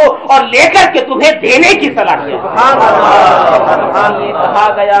بھی ہو اور لے کر کے تمہیں دینے کی صلاحیت. یہ کہا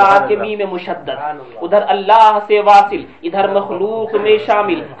گیا کہ میم مشدد ادھر اللہ سے واصل ادھر مخلوق میں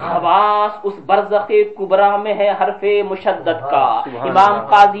شامل. خواص اس برزخ کبرا میں ہے حرف مشدد کا. امام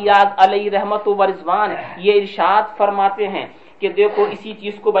قاضی اعظم علیہ رحمت و رضوان یہ ارشاد فرماتے ہیں کہ دیکھو اسی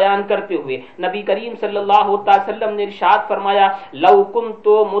چیز کو بیان کرتے ہوئے نبی کریم صلی اللہ علیہ وسلم نے ارشاد فرمایا لو کنت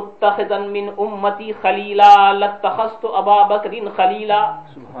متخذا من امتی خلیلا لاتخذت ابا بکر خلیلا.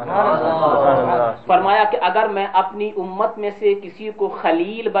 فرمایا کہ اگر میں اپنی امت میں سے کسی کو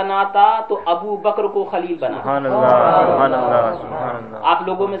خلیل بناتا تو ابو بکر کو خلیل بناتا. آپ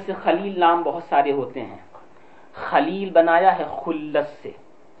لوگوں میں سے خلیل نام بہت سارے ہوتے ہیں. خلیل بنایا ہے خلت سے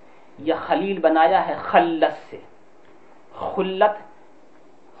یا خلیل بنایا ہے خلت سے.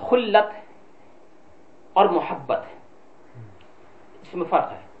 خلت اور محبت اس میں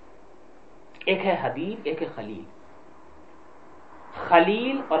فرق ہے. ایک ہے حبیب ایک ہے خلیل.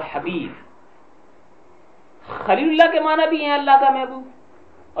 خلیل اور حبیب. خلیل اللہ کے معنی بھی ہیں اللہ کا محبوب,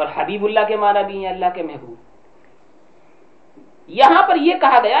 اور حبیب اللہ کے معنی بھی ہیں اللہ کے محبوب. یہاں پر یہ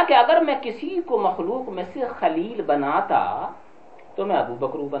کہا گیا کہ اگر میں کسی کو مخلوق میں سے خلیل بناتا تو میں ابو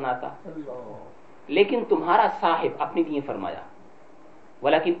بکر بناتا, لیکن تمہارا صاحب اپنے لیے فرمایا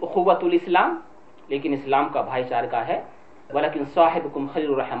ولیکن اخوت الاسلام, لیکن اسلام کا بھائی چارہ کا ہے, ولیکن صاحبکم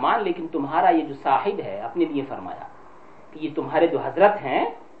خلیل الرحمان, لیکن تمہارا یہ جو صاحب ہے اپنے لیے فرمایا کہ یہ تمہارے جو حضرت ہیں,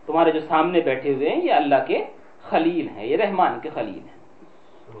 تمہارے جو سامنے بیٹھے ہوئے ہیں, یہ اللہ کے خلیل ہیں, یہ رحمان کے خلیل ہیں.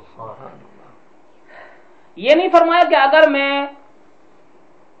 یہ نہیں فرمایا کہ اگر میں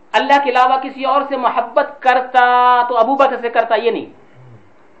اللہ کے علاوہ کسی اور سے محبت کرتا تو ابو بکر سے کرتا, یہ نہیں.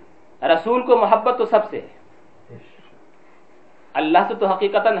 رسول کو محبت تو سب سے ہے, اللہ سے تو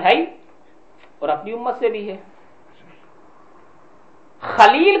حقیقتاً ہے ہی, اور اپنی امت سے بھی ہے.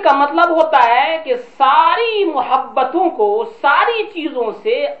 خلیل کا مطلب ہوتا ہے کہ ساری محبتوں کو, ساری چیزوں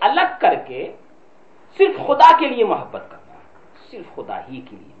سے الگ کر کے صرف خدا کے لیے محبت کرنا, صرف خدا ہی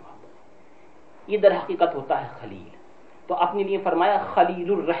کے لیے محبت, یہ در حقیقت ہوتا ہے خلیل. تو اپنے لیے فرمایا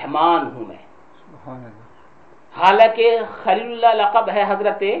خلیل الرحمان ہوں میں, حالانکہ خلیل اللہ لقب ہے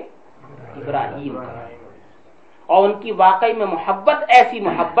حضرت ابراہیم کا, اور ان کی واقعی میں محبت ایسی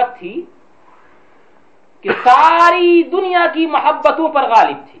محبت تھی کہ ساری دنیا کی محبتوں پر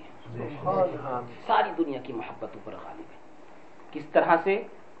غالب تھی, ساری دنیا کی محبتوں پر غالب ہے. کس طرح سے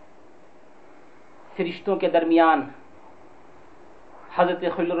فرشتوں کے درمیان حضرت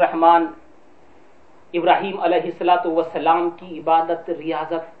خلیل الرحمان ابراہیم علیہ الصلوۃ والسلام کی عبادت,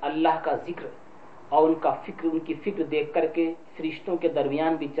 ریاضت, اللہ کا ذکر اور ان کا فکر, ان کی فکر دیکھ کر کے فرشتوں کے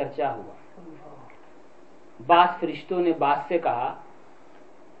درمیان بھی چرچا ہوا. بعض فرشتوں نے بعض سے کہا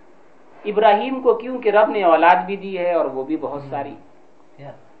ابراہیم کو کیوں کہ رب نے اولاد بھی دی ہے اور وہ بھی بہت ساری,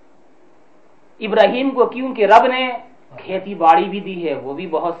 ابراہیم کو کیوں کہ رب نے کھیتی باڑی بھی دی ہے وہ بھی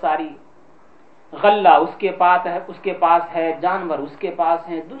بہت ساری, غلہ اس کے پاس ہے, جانور اس کے پاس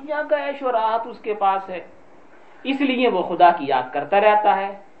ہیں, دنیا کا عیش و راحت اس کے پاس ہے, اس لیے وہ خدا کی یاد کرتا رہتا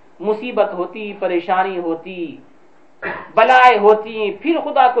ہے. مصیبت ہوتی, پریشانی ہوتی, بلائیں ہوتی, پھر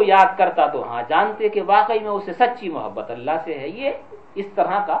خدا کو یاد کرتا تو ہاں جانتے کہ واقعی میں اسے سچی محبت اللہ سے ہے. یہ اس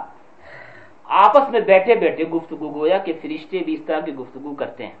طرح کا آپس میں بیٹھے بیٹھے گفتگو, گویا کہ فرشتے بھی اس طرح کی گفتگو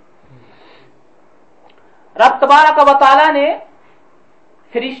کرتے ہیں. رب تبارک و تعالی نے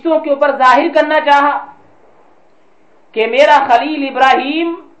فرشتوں کے اوپر ظاہر کرنا چاہا کہ میرا خلیل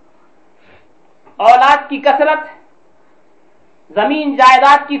ابراہیم اولاد کی کثرت, زمین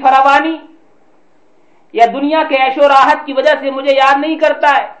جائیداد کی فراوانی یا دنیا کے عیش و راحت کی وجہ سے مجھے یاد نہیں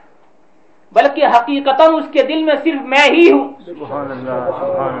کرتا ہے, بلکہ حقیقتاً اس کے دل میں صرف میں ہی ہوں.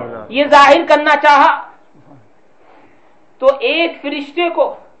 یہ ظاہر کرنا چاہا تو ایک فرشتے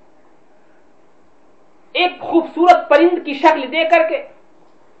کو ایک خوبصورت پرند کی شکل دے کر کے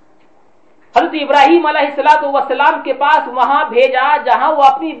حضرت ابراہیم علیہ الصلوۃ والسلام کے پاس وہاں بھیجا جہاں وہ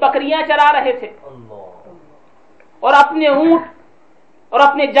اپنی بکریاں چرا رہے تھے اور اپنے اونٹ اور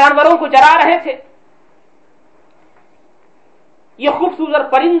اپنے جانوروں کو چرا رہے تھے. یہ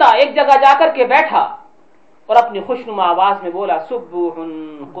خوبصورت پرندہ ایک جگہ جا کر کے بیٹھا اور اپنی خوشنما آواز میں بولا سبوح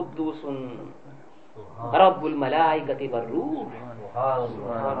قدوس رب الملائکۃ والروح.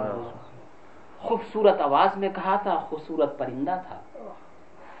 خوبصورت آواز میں کہا تھا, خوبصورت پرندہ تھا.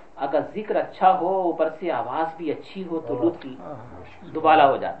 اگر ذکر اچھا ہو, اوپر سے آواز بھی اچھی ہو تو لطف دوبالا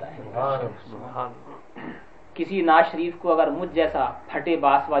ہو جاتا ہے. کسی نعت شریف کو اگر مجھ جیسا پھٹے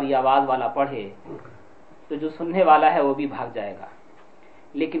باس والی آواز والا پڑھے تو جو سننے والا ہے وہ بھی بھاگ جائے گا,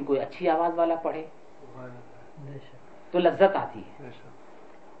 لیکن کوئی اچھی آواز والا پڑھے تو لذت آتی ہے.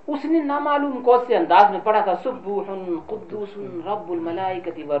 اس نے نامعلوم کون سے انداز میں پڑھا تھا سبوح قدوس رب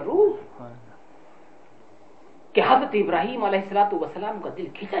الملائکۃ والروح, کہ حضرت ابراہیم علیہ الصلوۃ والسلام کا دل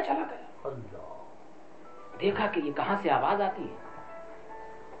کھینچا چلا گیا. دیکھا کہ یہ کہاں سے آواز آتی ہے,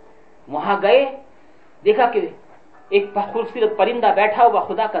 وہاں گئے, دیکھا کہ ایک خوبصورت پرندہ بیٹھا ہوا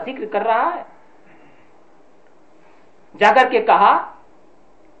خدا کا ذکر کر رہا ہے. جا کر کے کہا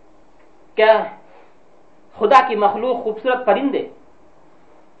کیا خدا کی مخلوق خوبصورت پرندے,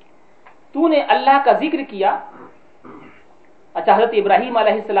 تو نے اللہ کا ذکر کیا. اچھا, حضرت ابراہیم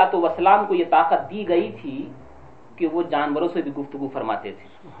علیہ الصلوۃ والسلام کو یہ طاقت دی گئی تھی کہ وہ جانوروں سے بھی گفتگو فرماتے تھے.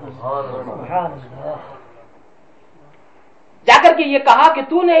 جا کر کے یہ کہا کہ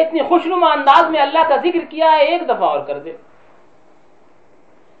تو نے اتنی خوشنما انداز میں اللہ کا ذکر کیا ہے, ایک دفعہ اور کر دے.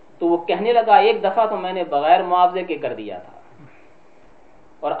 تو وہ کہنے لگا ایک دفعہ تو میں نے بغیر معاوضے کے کر دیا تھا,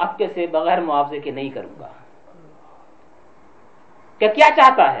 اور اب کے سے بغیر معاوضے کے نہیں کروں گا. کہ کیا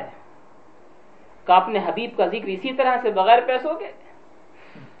چاہتا ہے کہ اپنے حبیب کا ذکر اسی طرح سے بغیر پیسوں کے,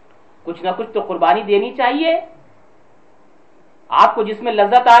 کچھ نہ کچھ تو قربانی دینی چاہیے. آپ کو جس میں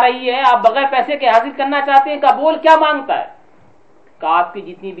لذت آ رہی ہے آپ بغیر پیسے کے حاصل کرنا چاہتے ہیں، کا بول کیا مانگتا ہے؟ کہ آپ کی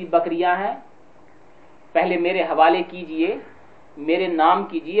جتنی بھی بکریاں ہیں پہلے میرے حوالے کیجئے، میرے نام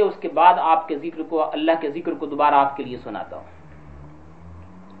کیجئے، اس کے بعد آپ کے ذکر کو، اللہ کے ذکر کو دوبارہ آپ کے لیے سناتا ہوں۔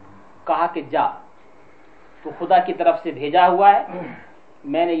 کہا کہ جا، تو خدا کی طرف سے بھیجا ہوا ہے،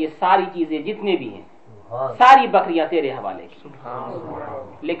 میں نے یہ ساری چیزیں جتنے بھی ہیں ساری بکریاں تیرے حوالے کی،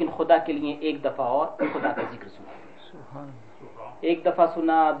 لیکن خدا کے لیے ایک دفعہ اور خدا کا ذکر سنا۔ ایک دفعہ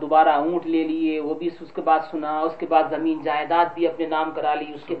سنا، دوبارہ اونٹ لے لیے، وہ بھی اس کے بعد سنا، اس کے بعد زمین جائیداد بھی اپنے نام کرا لی،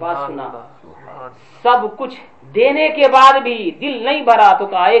 اس کے بعد سنا۔ سب کچھ دینے کے بعد بھی دل نہیں بھرا تو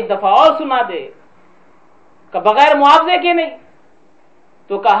کہا ایک دفعہ اور سنا دے، کہ بغیر معاوضے کے نہیں،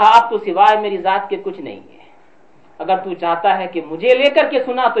 تو کہا اب تو سوائے میری ذات کے کچھ نہیں ہے، اگر تو چاہتا ہے کہ مجھے لے کر کے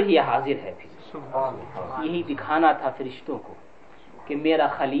سنا تو یہ حاضر ہے۔ پھر یہی دکھانا تھا فرشتوں کو کہ میرا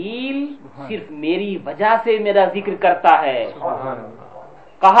خلیل صرف میری وجہ سے میرا ذکر کرتا ہے۔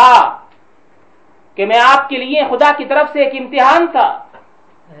 کہا کہ میں آپ کے لیے خدا کی طرف سے ایک امتحان تھا،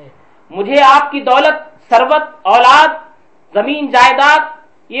 مجھے آپ کی دولت، ثروت، اولاد، زمین جائیداد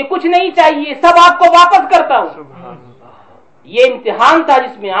یہ کچھ نہیں چاہیے، سب آپ کو واپس کرتا ہوں۔ یہ امتحان تھا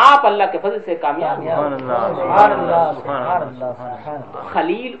جس میں آپ اللہ کے فضل سے کامیاب ہوئے۔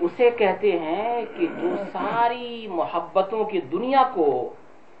 خلیل اسے کہتے ہیں کہ جو ساری محبتوں کی دنیا کو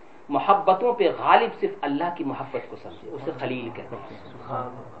محبتوں پہ غالب صرف اللہ کی محبت کو سمجھے، اسے خلیل کہتے ہیں۔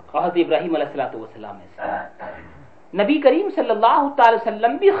 حضرت ابراہیم علیہ الصلوۃ والسلام ہے، نبی کریم صلی اللہ تعالی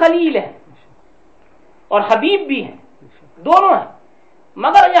وسلم بھی خلیل ہیں اور حبیب بھی ہیں، دونوں ہیں،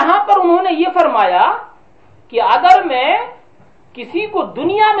 مگر یہاں پر انہوں نے یہ فرمایا کہ اگر میں کسی کو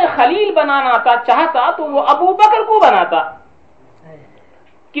دنیا میں خلیل بنانا چاہتا تو وہ ابو بکر کو بناتا،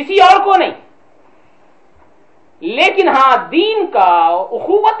 کسی اور کو نہیں، لیکن ہاں دین کا،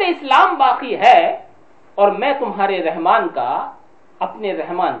 اخوت اسلام باقی ہے اور میں تمہارے رحمان کا، اپنے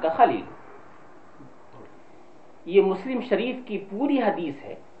رحمان کا خلیل ہوں۔ یہ مسلم شریف کی پوری حدیث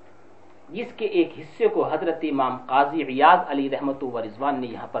ہے، جس کے ایک حصے کو حضرت امام قاضی عیاض علی رحمۃ و رضوان نے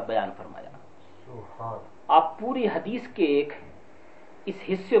یہاں پر بیان فرمایا۔ آپ پوری حدیث کے ایک اس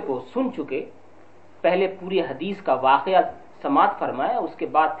حصے کو سن چکے، پہلے پوری حدیث کا واقعہ سماعت فرمایا، اس کے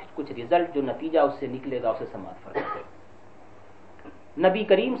بعد پھر کچھ رزلٹ جو نتیجہ اس سے نکلے گا اسے سماعت فرمائے۔ نبی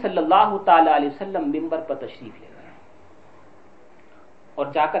کریم صلی اللہ تعالی علیہ وسلم منبر پر تشریف لے گئے اور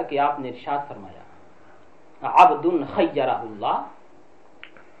جا کر کے آپ نے ارشاد فرمایا، عبد خیرہ اللہ،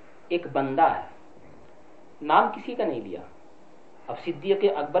 ایک بندہ ہے، نام کسی کا نہیں لیا۔ اب صدیق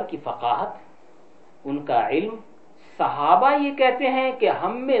اکبر کی فقاہت، ان کا علم، صحابہ یہ کہتے ہیں کہ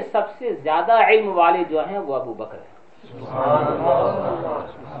ہم میں سب سے زیادہ علم والے جو ہیں وہ ابو بکر ہیں۔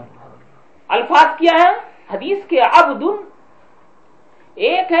 الفاظ کیا ہے حدیث کے؟ عبد،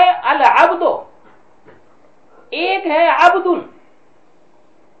 ایک ہے العبد، ایک ہے عبد،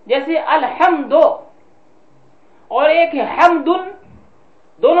 جیسے الحمد اور ایک ہے حمد،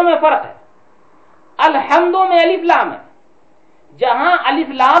 دونوں میں فرق ہے۔ الحمد میں الف لام ہے، جہاں الف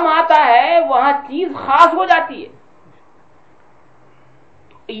لام آتا ہے وہاں چیز خاص ہو جاتی ہے،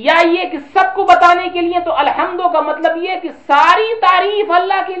 یا یہ کہ سب کو بتانے کے لیے تو الحمد کا مطلب یہ کہ ساری تعریف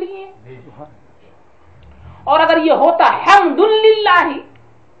اللہ کے لیے، اور اگر یہ ہوتا حمد للہ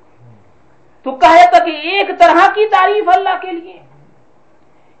تو کہتا کہ ایک طرح کی تعریف اللہ کے لیے۔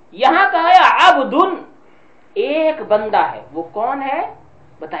 یہاں کہا عبد، ایک بندہ ہے، وہ کون ہے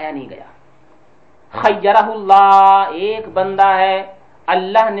بتایا نہیں گیا۔ خیرہ اللہ، ایک بندہ ہے،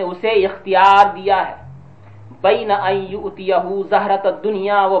 اللہ نے اسے اختیار دیا ہے، بین ان یؤتیہ زہرۃ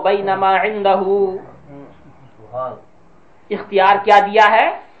الدنیا و بین ما عندہ۔ اختیار کیا دیا ہے؟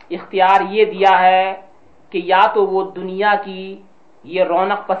 اختیار یہ دیا ہے کہ یا تو وہ دنیا کی یہ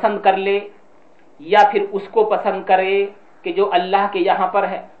رونق پسند کر لے، یا پھر اس کو پسند کرے کہ جو اللہ کے یہاں پر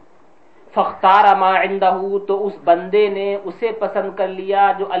ہے۔ فاختار ما عندہ، تو اس بندے نے اسے پسند کر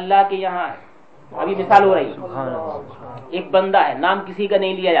لیا جو اللہ کے یہاں ہے۔ ابھی مثال ہو رہی ہے، ایک بندہ ہے، نام کسی کا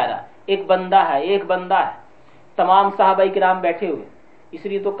نہیں لیا جا رہا، ایک بندہ ہے، ایک بندہ ہے، تمام صحابہ کرام بیٹھے ہوئے، اس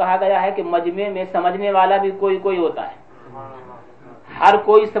لیے تو کہا گیا ہے کہ مجمع میں سمجھنے والا بھی کوئی کوئی ہوتا ہے، ہر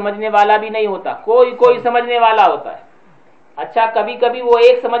کوئی سمجھنے والا بھی نہیں ہوتا، کوئی کوئی سمجھنے والا ہوتا ہے۔ اچھا کبھی کبھی وہ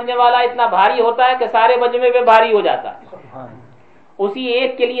ایک سمجھنے والا اتنا بھاری ہوتا ہے کہ سارے مجمع پہ بھاری ہو جاتا ہے، اسی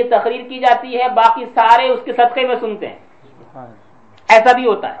ایک کے لیے تقریر کی جاتی ہے، باقی سارے اس کے صدقے میں سنتے ہیں۔ ایسا بھی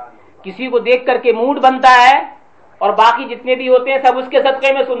ہوتا ہے، کسی کو دیکھ کر کے موڈ بنتا ہے اور باقی جتنے بھی ہوتے ہیں سب اس کے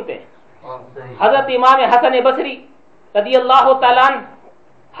صدقے میں سنتے ہیں۔ حضرت امام حسن بصری رضی اللہ تعالیٰ عنہ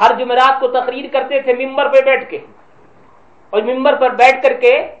ہر جمعرات کو تقریر کرتے تھے ممبر پہ بیٹھ کے، اور ممبر پر بیٹھ کر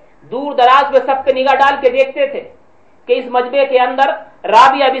کے دور دراز پہ سب پہ نگاہ ڈال کے دیکھتے تھے کہ اس مجمع کے اندر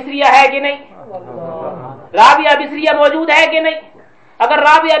رابعہ بصریہ ہے کہ نہیں، رابعہ بصریہ موجود ہے کہ نہیں؟ اگر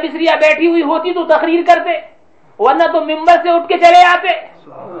رابعہ بصریہ بیٹھی ہوئی ہوتی تو تقریر کرتے، ورنہ تو ممبر سے اٹھ کے چلے آتے۔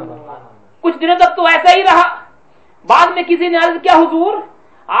 کچھ دنوں تک تو ایسا ہی رہا۔ بعد میں کسی نے عرض کیا، حضور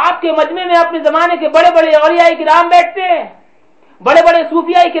آپ کے مجمع میں اپنے زمانے کے بڑے بڑے اولیاء کرام بیٹھتے ہیں، بڑے بڑے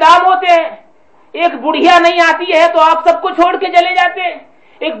صوفیاء کرام ہوتے ہیں، ایک بڑھیا نہیں آتی ہے تو آپ سب کو چھوڑ کے چلے جاتے ہیں۔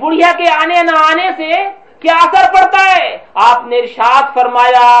 ایک بڑھیا کے آنے نہ آنے سے کیا اثر پڑتا ہے؟ آپ نے ارشاد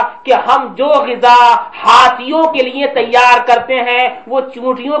فرمایا کہ ہم جو غذا ہاتھیوں کے لیے تیار کرتے ہیں وہ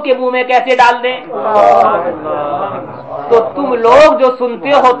چونٹیوں کے منہ میں کیسے ڈال دیں؟ تو تم لوگ جو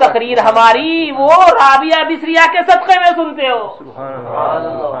سنتے ہو تقریر ہماری، وہ رابعہ بصریہ کے صدقے میں سنتے ہو۔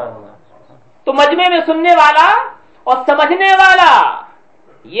 تو مجمع میں سننے والا اور سمجھنے والا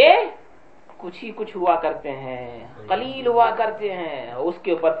یہ کچھ ہوا کرتے ہیں، قلیل ہوا کرتے ہیں، اس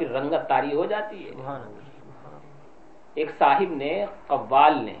کے اوپر پھر رنگت طاری ہو جاتی ہے۔ ایک صاحب نے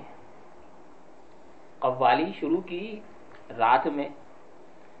قوالی شروع کی رات میں،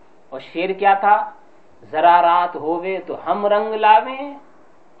 اور شعر کیا تھا؟ ذرا رات ہووے تو ہم رنگ لاویں،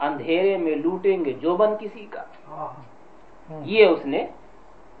 اندھیرے میں لوٹیں گے جوبن کسی کا۔ یہ اس نے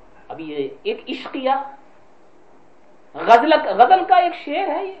ابھی ایک عشقیہ غزل کا ایک شعر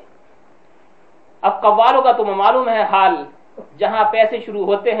ہے یہ۔ اب قوالوں کا تو معلوم ہے حال، جہاں پیسے شروع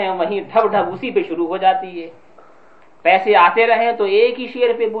ہوتے ہیں وہیں ڈھب اسی پہ شروع ہو جاتی ہے۔ پیسے آتے رہیں تو ایک ہی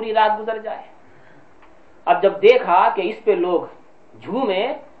شعر پہ بری رات گزر جائے۔ اب جب دیکھا کہ اس پہ لوگ جھومے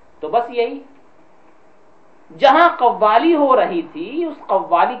تو بس یہی، جہاں قوالی ہو رہی تھی اس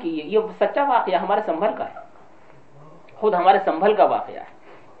قوالی کی، یہ سچا واقعہ ہمارے سنبھل کا ہے، خود ہمارے سنبھل کا واقعہ ہے،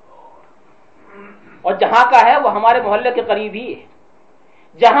 اور جہاں کا ہے وہ ہمارے محلے کے قریب ہی ہے۔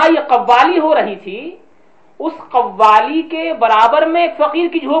 جہاں یہ قوالی ہو رہی تھی اس قوالی کے برابر میں ایک فقیر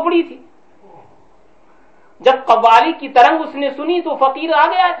کی جھوپڑی تھی۔ جب قوالی کی ترنگ اس نے سنی تو فقیر آ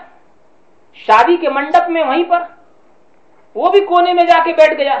گیا شادی کے منڈپ میں، وہیں پر وہ بھی کونے میں جا کے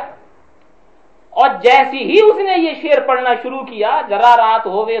بیٹھ گیا، اور جیسی ہی اس نے یہ شعر پڑھنا شروع کیا، ذرا رات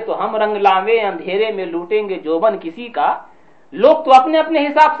ہووے تو ہم رنگ لاویں، اندھیرے میں لوٹیں گے جوبن کسی کا، لوگ تو اپنے اپنے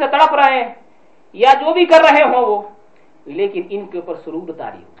حساب سے تڑپ رہے ہیں یا جو بھی کر رہے ہوں وہ، لیکن ان کے اوپر سرور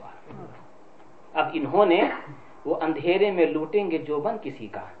طاری ہوا۔ اب انہوں نے وہ اندھیرے میں لوٹیں گے جوبن کسی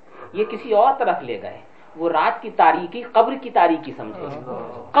کا، یہ کسی اور طرف لے گئے۔ وہ رات کی تاریکی قبر کی تاریکی سمجھے،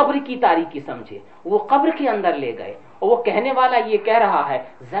 قبر کی تاریکی سمجھے، وہ قبر کے اندر لے گئے، اور وہ کہنے والا یہ کہہ رہا ہے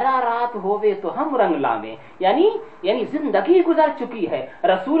ذرا رات ہووے تو ہم رنگ لاویں، یعنی زندگی گزر چکی ہے،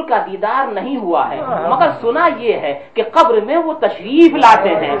 رسول کا دیدار نہیں ہوا ہے، مگر سنا یہ ہے کہ قبر میں وہ تشریف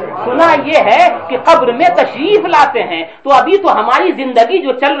لاتے ہیں، سنا یہ ہے کہ قبر میں تشریف لاتے ہیں، تو ابھی تو ہماری زندگی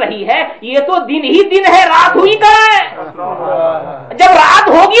جو چل رہی ہے یہ تو دن ہی دن ہے، رات ہوئی کہاں ہے؟ جب رات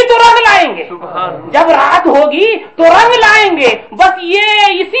ہوگی تو رنگ لائیں گے، جب رات ہوگی تو رنگ لائیں گے، بس یہ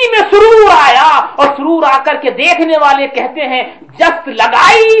اسی میں سرور آیا، اور سرور آ کر کے دیکھنے والے کہتے ہیں جست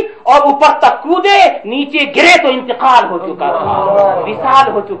لگائی اور اوپر تک کودے، نیچے گرے تو انتقال ہو چکا تھا،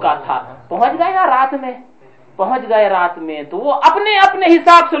 وصال ہو چکا تھا۔ پہنچ گئے رات میں تو وہ اپنے اپنے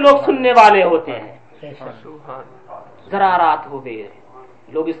حساب سے لوگ سننے والے ہوتے ہیں۔ ذرا رات ہو گئے،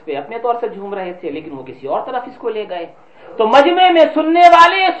 لوگ اس پہ اپنے طور سے جھوم رہے تھے، لیکن وہ کسی اور طرف اس کو لے گئے۔ تو مجمع میں سننے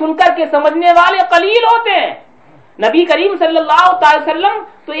والے، سن کر کے سمجھنے والے قلیل ہوتے ہیں۔ نبی کریم صلی اللہ علیہ وسلم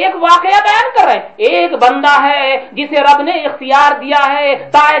تو ایک واقعہ بیان کر رہے ہیں، ایک بندہ ہے جسے رب نے اختیار دیا ہے،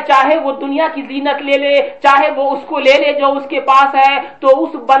 چاہے وہ دنیا کی زینت لے لے، چاہے وہ اس کو لے لے جو اس کے پاس ہے، تو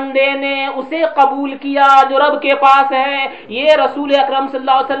اس بندے نے اسے قبول کیا جو رب کے پاس ہے۔ یہ رسول اکرم صلی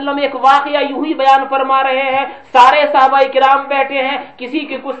اللہ علیہ وسلم ایک واقعہ یوں ہی بیان فرما رہے ہیں، سارے صحابہ کرام بیٹھے ہیں، کسی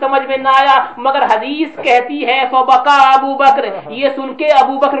کے کچھ سمجھ میں نہ آیا، مگر حدیث کہتی ہے فبکا ابو بکر، یہ سن کے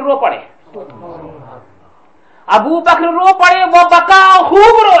ابو بکر رو پڑے، ابو بکر رو پڑے، وہ بکا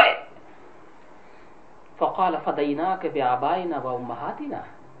خوب روئے۔ فقال فدیناک بآبائنا و امہاتنا،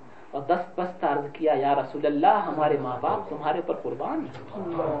 اور دست بست عرض کیا یا رسول اللہ ہمارے ماں باپ تمہارے پر قربان ہیں،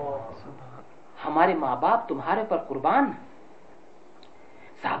 ہمارے ماں باپ تمہارے پر قربان ہیں۔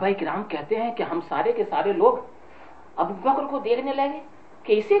 صحابہ کرام کہتے ہیں کہ ہم سارے کے سارے لوگ ابو بکر کو دیکھنے لگے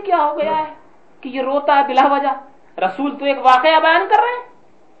کہ اسے کیا ہو گیا ہے کہ یہ روتا ہے بلا وجہ، رسول تو ایک واقعہ بیان کر رہے ہیں،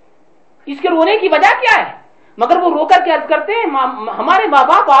 اس کے رونے کی وجہ کیا ہے؟ مگر وہ رو کر کے عرض کرتے ہیں ہمارے ماں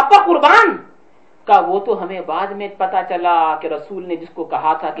باپ آپ پر قربان کا۔ وہ تو ہمیں بعد میں پتا چلا کہ رسول نے جس کو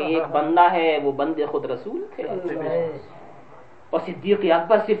کہا تھا کہ ایک بندہ ہے وہ بندے خود رسول تھے، اور صدیق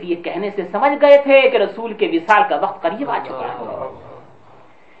اکبر صرف یہ کہنے سے سمجھ گئے تھے کہ رسول کے وصال کا وقت قریب آ چکا ہے،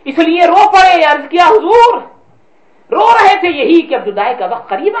 اس لیے رو پڑے، عرض کیا حضور، رو رہے تھے یہی کہ اب جدائی کا وقت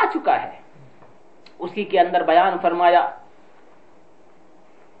قریب آ چکا ہے۔ اسی کے اندر بیان فرمایا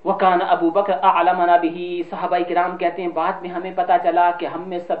وَكَانَ أَبُو بَكْرَ أَعْلَمَنَا بِهِ. صحابہ کرام کہتے ہیں بعد میں ہمیں پتا چلا کہ ہم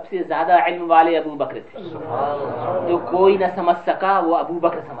میں سب سے زیادہ علم والے ابو بکر تھے. جو کوئی نہ سمجھ سکا وہ ابو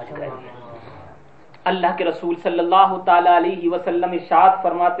بکر سمجھ گئے. اللہ کے رسول صلی اللہ تعالی علیہ وسلم ارشاد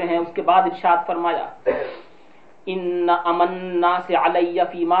فرماتے ہیں, اس کے بعد ارشاد فرمایا ان امن الناس علی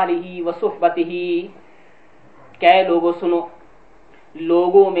فی مالہ وصحبتہ. کہ لوگوں سنو,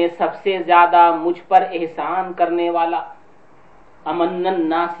 لوگوں میں سب سے زیادہ مجھ پر احسان کرنے والا, امن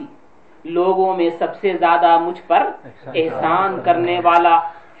الناس لوگوں میں سب سے زیادہ مجھ پر احسان کرنے والا,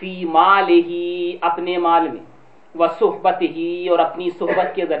 فی مالہ اپنے مال میں, وصحبتہ اور اپنی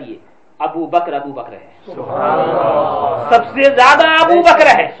صحبت کے ذریعے, ابو بکر ہے. سب سے زیادہ ابو بکر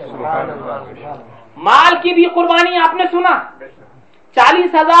ہے. مال کی بھی قربانی آپ نے سنا,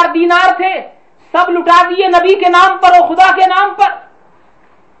 40,000 دینار تھے, سب لٹا دیے نبی کے نام پر اور خدا کے نام پر.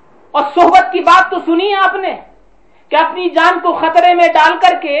 اور صحبت کی بات تو سنی آپ نے کہ اپنی جان کو خطرے میں ڈال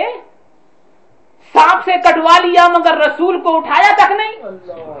کر کے سانپ سے کٹوا لیا مگر رسول کو اٹھایا تک نہیں.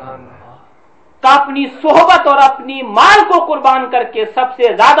 کہ اپنی صحبت اور اپنی مال کو قربان کر کے سب سے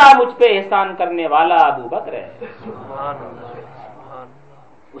زیادہ مجھ پہ احسان کرنے والا ابو بکر ہے.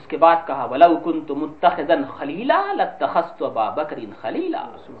 اس کے بعد کہا وَلَوْ كُنْتُ مُتَّخِذًا خَلِيلًا لَاتَّخَذْتُ أَبَا بَكْرٍ خَلِيلًا.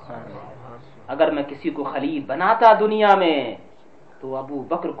 اگر میں کسی کو خلیل بناتا دنیا میں تو ابو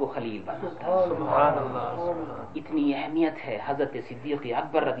بکر کو خلیل بناتا. اتنی اہمیت ہے حضرت صدیق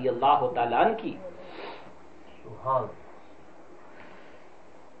اکبر رضی اللہ تعالیٰ عنہ کی.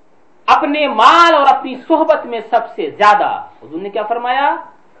 اپنے مال اور اپنی صحبت میں سب سے زیادہ حضور نے کیا فرمایا,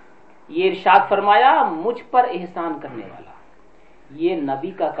 یہ ارشاد فرمایا مجھ پر احسان کرنے والا. یہ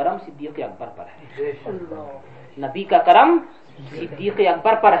نبی کا کرم صدیق اکبر پر ہے. نبی کا کرم صدیق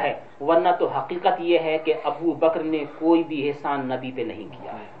اکبر پر ہے, ورنہ تو حقیقت یہ ہے کہ ابو بکر نے کوئی بھی احسان نبی پہ نہیں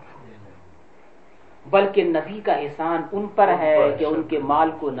کیا ہے, بلکہ نبی کا احسان ان پر ہے کہ ان کے مال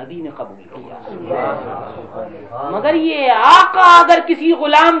کو نبی نے قبول کیا. مگر یہ آقا اگر کسی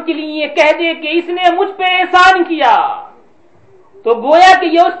غلام کے لیے کہہ دے کہ اس نے مجھ پہ احسان کیا تو گویا کہ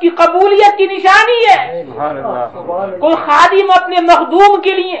یہ اس کی قبولیت کی نشانی ہے. کوئی خادم اپنے مخدوم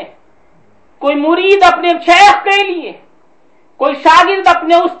کے لیے, کوئی مرید اپنے شیخ کے لیے, کوئی شاگرد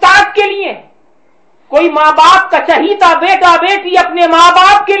اپنے استاد کے لیے, کوئی ماں باپ کا چہیتا بیٹا بیٹی اپنے ماں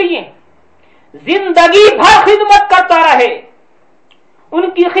باپ کے لیے زندگی بھر خدمت کرتا رہے, ان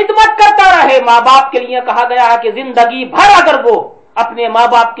کی خدمت کرتا رہے. ماں باپ کے لیے کہا گیا ہے کہ زندگی بھر اگر وہ اپنے ماں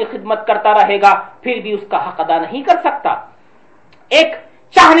باپ کی خدمت کرتا رہے گا پھر بھی اس کا حق ادا نہیں کر سکتا. ایک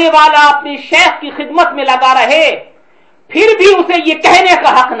چاہنے والا اپنے شیخ کی خدمت میں لگا رہے پھر بھی اسے یہ کہنے کا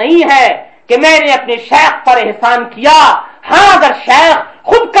حق نہیں ہے کہ میں نے اپنے شیخ پر احسان کیا. ہاں اگر شیخ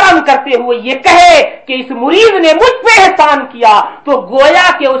خود کام کرتے ہوئے یہ کہے کہ اس مرید نے مجھ پہ احسان کیا تو گویا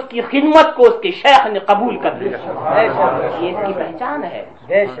کہ اس کی خدمت کو اس کے شیخ نے قبول کر لیا. یہ اس کی پہچان ہے.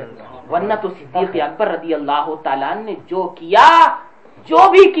 ورنہ تو صدیق اکبر رضی اللہ تعالیٰ نے جو کیا, جو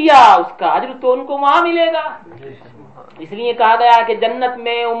بھی کیا, اس کا اجر تو ان کو وہاں ملے گا. اس لیے کہا گیا کہ جنت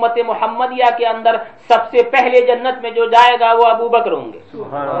میں امت محمدیہ کے اندر سب سے پہلے جنت میں جو جائے گا وہ ابو بکر ہوں گے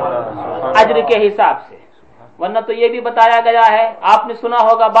اجر کے حساب سے. ورنہ تو یہ بھی بتایا گیا ہے, آپ نے سنا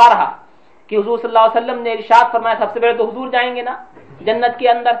ہوگا بارہا کہ حضور صلی اللہ علیہ وسلم نے ارشاد فرمایا سب سے پہلے تو حضور جائیں گے نا جنت کے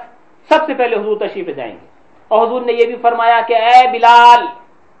اندر, سب سے پہلے حضور تشریف لے جائیں گے. اور حضور نے یہ بھی فرمایا کہ اے بلال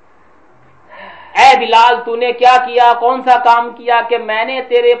تو نے کیا کیا, کون سا کام کیا کہ میں نے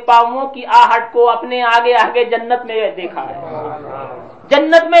تیرے پاؤں کی آہٹ کو اپنے آگے آگے جنت میں دیکھا ہے,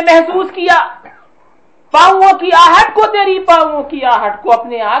 جنت میں محسوس کیا. پاؤں کی آہٹ کو, تیری پاؤں کی آہٹ کو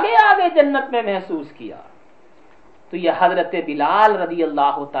اپنے آگے آگے جنت میں محسوس کیا. تو یہ حضرت بلال رضی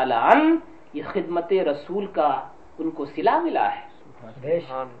اللہ تعالی عنہ, یہ خدمت رسول کا ان کو صلہ ملا ہے.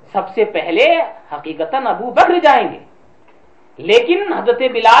 سب سے پہلے حقیقتاً ابو بکر جائیں گے, لیکن حضرت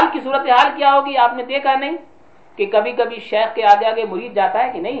بلال کی صورتحال کیا ہوگی آپ نے دیکھا نہیں کہ کبھی کبھی شیخ کے آگے آگے مرید جاتا ہے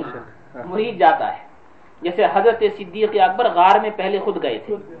کہ نہیں, مرید جاتا ہے. جیسے حضرت صدیق اکبر غار میں پہلے خود گئے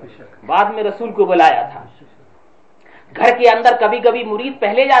تھے, بعد میں رسول کو بلایا تھا. گھر کے اندر کبھی کبھی مرید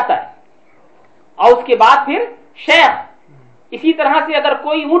پہلے جاتا ہے اور اس کے بعد پھر شیخ. اسی طرح سے اگر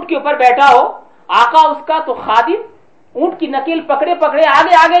کوئی اونٹ کے اوپر بیٹھا ہو, آقا اس کا تو خادم اونٹ کی نکیل پکڑے پکڑے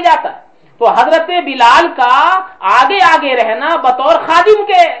آگے آگے جاتا ہے. تو حضرت بلال کا آگے آگے رہنا بطور خادم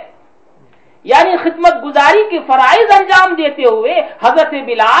کے, یعنی خدمت گزاری کے فرائض انجام دیتے ہوئے حضرت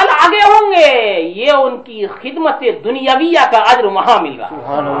بلال آگے ہوں گے. یہ ان کی خدمت دنیاویہ کا اجر وہاں مل رہا.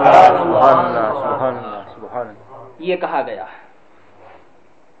 یہ کہا گیا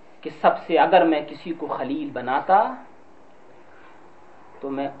کہ سب سے اگر میں کسی کو خلیل بناتا تو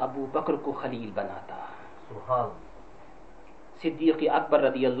میں ابو بکر کو خلیل بناتا. صدیق اکبر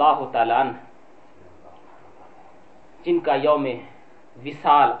رضی اللہ تعالیٰ عنہ جن کا یوم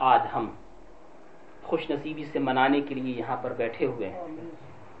وصال آج ہم خوش نصیبی سے منانے کے لیے یہاں پر بیٹھے ہوئے ہیں.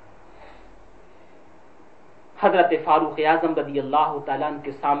 حضرت فاروق اعظم رضی اللہ تعالیٰ عنہ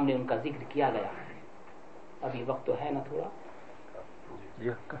کے سامنے ان کا ذکر کیا گیا. ابھی وقت تو ہے نا تھوڑا,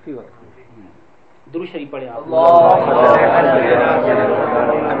 کافی وقت. درود شریف پڑھیں آپ.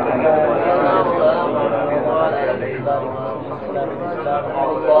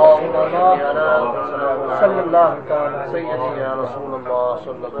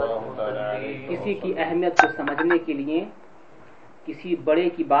 کسی کی اہمیت کو سمجھنے کے لیے کسی بڑے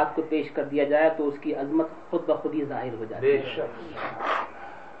کی بات کو پیش کر دیا جائے تو اس کی عظمت خود بخود ہی ظاہر ہو جاتی ہے.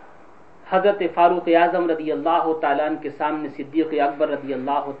 حضرت فاروق اعظم رضی اللہ تعالیٰ عنہ کے سامنے صدیق اکبر رضی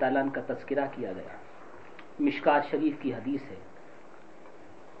اللہ تعالیٰ عنہ کا تذکرہ کیا گیا. مشکات شریف کی حدیث ہے,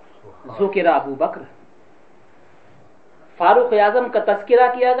 ذکر ابو بکر, فاروق اعظم کا تذکرہ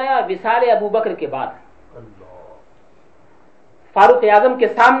کیا گیا وصال ابو بکر کے بعد. فاروق اعظم کے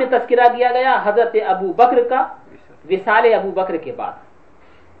سامنے تذکرہ کیا گیا حضرت ابو بکر کا وصال ابو بکر کے بعد.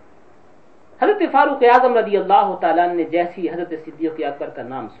 حضرت فاروق اعظم رضی اللہ تعالیٰ نے جیسی حضرت صدیق اکبر کا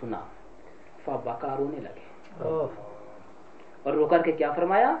نام سنا فبکا, رونے لگے. اور رو کر کے کیا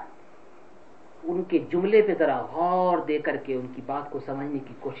فرمایا, ان کے جملے پہ ذرا غور دے کر کے ان کی بات کو سمجھنے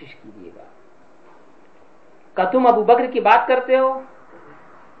کی کوشش کیجیے گا. کہ تم ابو بکر کی بات کرتے ہو؟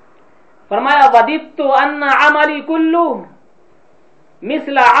 فرمایا وددت ان عملی کلہ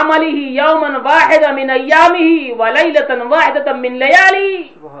مثل عمله یوما واحدا من ایامہ ولیلۃ واحدۃ من لیالی.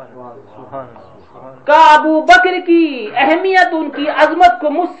 کہ ابو بکر کی اہمیت, ان کی عظمت کو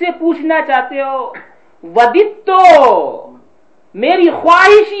مجھ سے پوچھنا چاہتے ہو؟ وددت, میری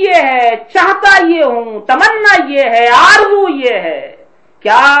خواہش یہ ہے, چاہتا یہ ہوں, تمنا یہ ہے, آرزو یہ ہے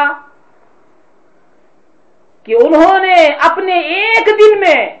کیا کہ انہوں نے اپنے ایک دن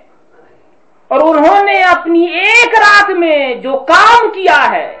میں اور انہوں نے اپنی ایک رات میں جو کام کیا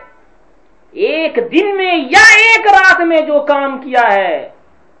ہے, ایک دن میں یا ایک رات میں جو کام کیا ہے,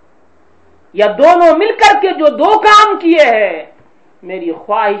 یا دونوں مل کر کے جو دو کام کیے ہیں, میری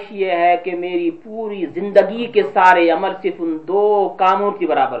خواہش یہ ہے کہ میری پوری زندگی کے سارے عمل صرف ان دو کاموں کی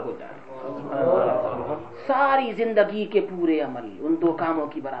برابر ہو جائے. ساری زندگی کے پورے عمل ان دو کاموں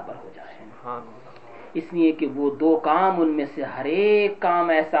کی برابر ہو جائے. اس لیے کہ وہ دو کام, ان میں سے ہر ایک کام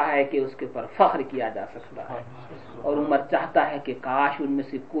ایسا ہے کہ اس کے اوپر فخر کیا جا سکتا ہے, اور عمر چاہتا ہے کہ کاش ان میں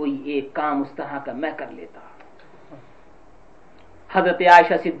سے کوئی ایک کام اس طرح کا میں کر لیتا. حضرت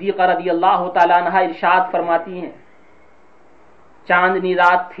عائشہ صدیقہ رضی اللہ تعالیٰ عنہا ارشاد فرماتی ہیں, چاندنی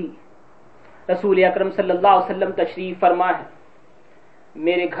رات تھی, رسول اکرم صلی اللہ علیہ وسلم تشریف فرما ہے,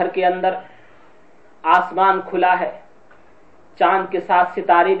 میرے گھر کے اندر آسمان کھلا ہے, چاند کے ساتھ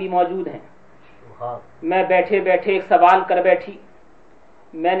ستارے بھی موجود ہیں. میں بیٹھے بیٹھے ایک سوال کر بیٹھی.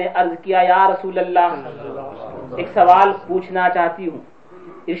 میں نے عرض کیا یا رسول اللہ ایک سوال پوچھنا چاہتی ہوں.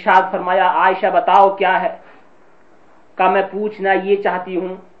 ارشاد فرمایا عائشہ بتاؤ کیا ہے؟ کہ میں پوچھنا یہ چاہتی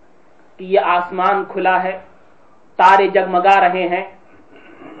ہوں کہ یہ آسمان کھلا ہے, تارے جگمگا رہے ہیں,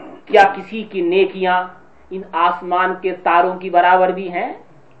 کیا کسی کی نیکیاں ان آسمان کے تاروں کی برابر بھی ہیں؟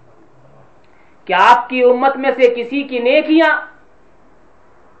 کیا آپ کی امت میں سے کسی کی نیکیاں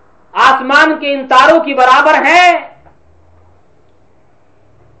آسمان کے ان تاروں کی برابر ہیں؟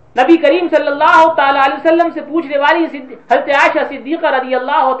 نبی کریم صلی اللہ تعالی علیہ وسلم سے پوچھنے والی حضرت عائشہ صدیقہ رضی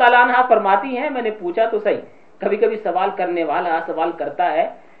اللہ تعالی عنہا فرماتی ہیں, میں نے پوچھا تو صحیح, کبھی کبھی سوال کرنے والا سوال کرتا ہے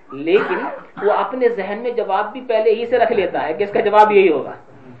لیکن وہ اپنے ذہن میں جواب بھی پہلے ہی سے رکھ لیتا ہے کہ اس کا جواب یہی ہوگا,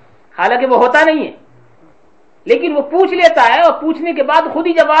 حالانکہ وہ ہوتا نہیں ہے, لیکن وہ پوچھ لیتا ہے اور پوچھنے کے بعد خود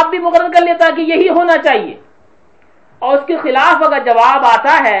ہی جواب بھی مقرر کر لیتا ہے کہ یہی ہونا چاہیے, اور اس کے خلاف اگر جواب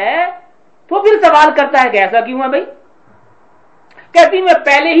آتا ہے تو پھر سوال کرتا ہے کہ ایسا کیوں ہے بھائی؟ کہتی میں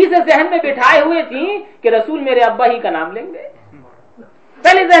پہلے ہی سے ذہن میں بٹھائے ہوئے تھی کہ رسول میرے ابا ہی کا نام لیں گے,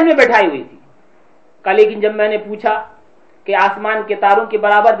 پہلے ذہن میں بٹھائی ہوئی تھی. لیکن جب میں نے پوچھا کہ آسمان کے تاروں کے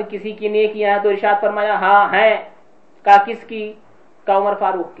برابر بھی کسی کی نیکیاں ہیں تو ارشاد فرمایا ہاں ہیں. کہا کس کی؟ کہا عمر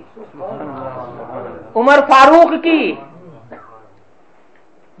فاروق کی. عمر فاروق کی.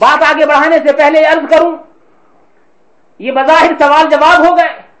 بات آگے بڑھانے سے پہلے عرض کروں, یہ بظاہر سوال جواب ہو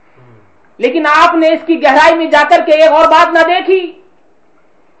گئے, لیکن آپ نے اس کی گہرائی میں جا کر کے ایک اور بات نہ دیکھی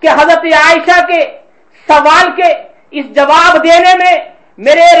کہ حضرت عائشہ کے سوال کے اس جواب دینے میں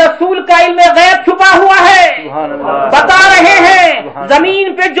میرے رسول کا علم غیب چھپا ہوا ہے. بتا رہے ہیں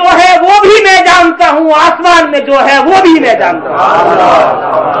زمین پہ جو ہے وہ بھی میں جانتا ہوں, آسمان میں جو ہے وہ بھی میں جانتا ہوں.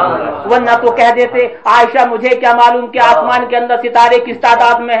 ورنہ تو کہہ دیتے عائشہ مجھے کیا معلوم کہ آسمان کے اندر ستارے کس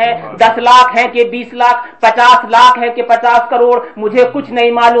تعداد میں ہیں، 10 لاکھ ہیں کہ 20 لاکھ، 50 لاکھ ہیں کہ 50 کروڑ، مجھے کچھ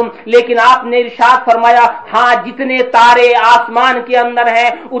نہیں معلوم۔ لیکن آپ نے ارشاد فرمایا ہاں جتنے تارے آسمان کے اندر ہیں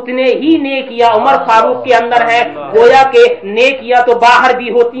اتنے ہی نیکیاں عمر فاروق کے اندر ہیں۔ گویا کہ نیکیاں تو باہر بھی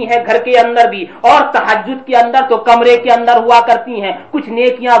ہوتی ہیں، گھر کے اندر بھی، اور تہجد کے اندر تو کمرے کے اندر ہوا کرتی ہیں۔ کچھ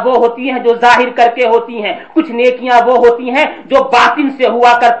نیکیاں وہ ہوتی ہیں جو ظاہر کر کے ہوتی ہیں، کچھ نیکیاں وہ ہوتی ہیں جو باطن سے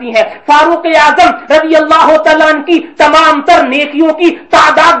ہوا کرتی ہیں۔ فاروق اعظم رضی اللہ تعالیٰ عنہ کی تمام تر نیکیوں کی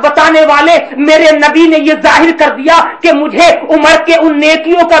تعداد بتانے والے میرے نبی نے یہ ظاہر کر دیا کہ مجھے عمر کے ان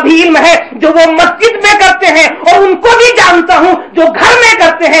نیکیوں کا بھی علم ہے جو وہ مسجد میں کرتے ہیں، اور ان کو بھی جانتا ہوں جو گھر میں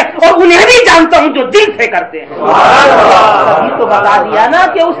کرتے ہیں، اور انہیں بھی جانتا ہوں جو دل سے کرتے ہیں۔ یہ تو بتا دیا نا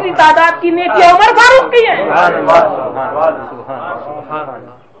کہ اس کی تعداد کی نیکیاں عمر فاروق کی ہیں،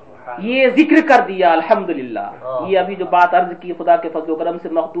 یہ ذکر کر دیا الحمدللہ۔ یہ ابھی جو بات عرض کی خدا کے فضل و کرم سے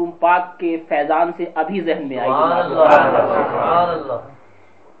مخدوم پاک کے فیضان سے ابھی ذہن میں آئی،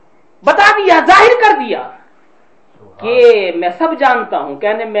 بتا دیا، ظاہر کر دیا کہ میں سب جانتا ہوں۔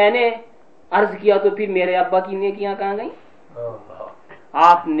 کہنے میں نے عرض کیا تو پھر میرے ابا کی نیکیاں کہاں گئیں؟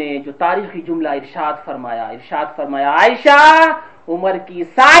 آپ نے جو تاریخی جملہ ارشاد فرمایا عائشہ عمر کی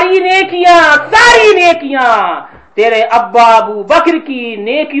ساری نیکیاں تیرے ابا ابو بکر کی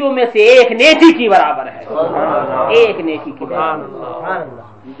نیکیوں میں سے ایک نیکی کی برابر ہے، ایک نیکی کی برابر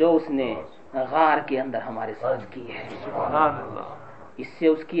جو اس نے غار کے اندر ہمارے ساتھ کی ہے۔ اس سے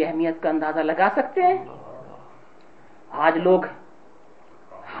اس کی اہمیت کا اندازہ لگا سکتے ہیں۔ آج لوگ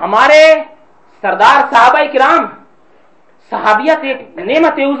ہمارے سردار صحابہ کرام، صحابیت ایک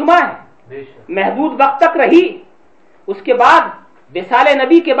نعمت عظمی ہے، محدود وقت تک رہی، اس کے بعد وصال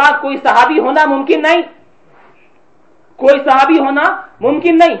نبی کے بعد کوئی صحابی ہونا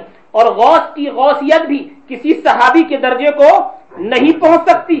ممکن نہیں، اور غوث کی غوثیت بھی کسی صحابی کے درجے کو نہیں پہنچ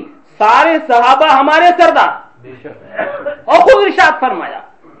سکتی۔ سارے صحابہ ہمارے سردار، اور خود ارشاد فرمایا۔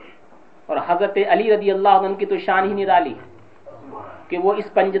 اور حضرت علی رضی اللہ عنہ کی تو شان ہی نرالی کہ وہ اس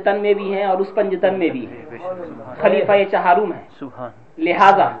پنجتن میں بھی ہیں اور اس پنجتن میں بھی ہیں، خلیفہ چہارم ہیں۔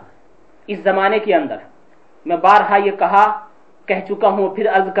 لہذا اس زمانے کے اندر میں بارہا یہ کہہ چکا ہوں، پھر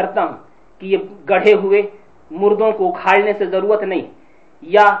عرض کرتا ہوں کہ یہ گڑھے ہوئے مردوں کو اکھاڑنے سے ضرورت نہیں،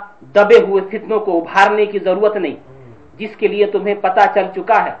 یا دبے ہوئے فتنوں کو ابھارنے کی ضرورت نہیں، جس کے لیے تمہیں پتہ چل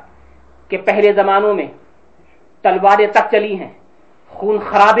چکا ہے کہ پہلے زمانوں میں تلواریں تک چلی ہیں، خون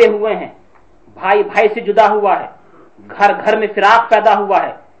خرابے ہوئے ہیں، بھائی بھائی سے جدا ہوا ہے، گھر گھر میں فراق پیدا ہوا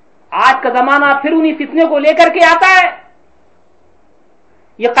ہے۔ آج کا زمانہ پھر انہی فتنے کو لے کر کے آتا ہے۔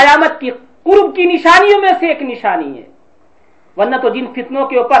 یہ قیامت کی قرب کی نشانیوں میں سے ایک نشانی ہے، ورنہ تو جن فتنوں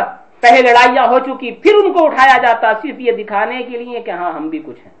کے اوپر پہلے لڑائیاں ہو چکی پھر ان کو اٹھایا جاتا صرف یہ دکھانے کے لیے کہ ہاں ہم بھی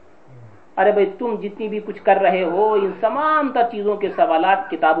کچھ ہیں۔ ارے بھائی تم جتنی بھی کچھ کر رہے ہو ان تمام تر چیزوں کے سوالات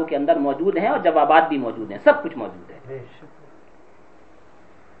کتابوں کے اندر موجود ہیں، اور جوابات بھی موجود ہیں، سب کچھ موجود ہے۔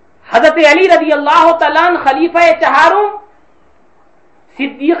 حضرت علی رضی اللہ تعالیٰ عنہ خلیفہ چہارم،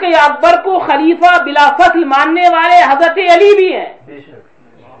 صدیق اکبر کو خلیفہ بلا فصل ماننے والے حضرت علی بھی ہیں۔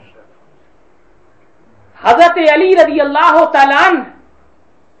 حضرت علی رضی اللہ تعالیٰ عنہ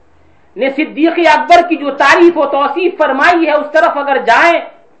نے صدیق اکبر کی جو تعریف و توصیف فرمائی ہے اس طرف اگر جائیں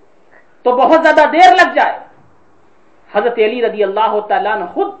تو بہت زیادہ دیر لگ جائے۔ حضرت علی رضی اللہ تعالیٰ عنہ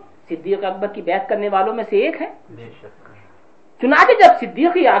خود صدیق اکبر کی بیعت کرنے والوں میں سے ایک ہے۔ چنانچہ جب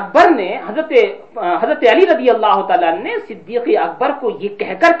صدیق اکبر نے حضرت علی رضی اللہ تعالیٰ نے صدیق اکبر کو یہ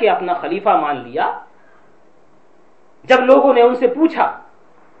کہہ کر کے اپنا خلیفہ مان لیا، جب لوگوں نے ان سے پوچھا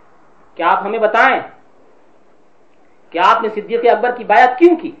کہ آپ ہمیں بتائیں کہ آپ نے صدیق اکبر کی بیعت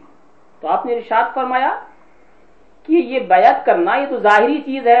کیوں کی، تو آپ نے ارشاد فرمایا کہ یہ بیعت کرنا یہ تو ظاہری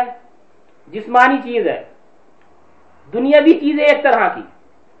چیز ہے، جسمانی چیز ہے، دنیاوی چیز ہے ایک طرح کی۔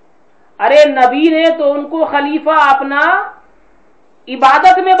 ارے نبی نے تو ان کو خلیفہ اپنا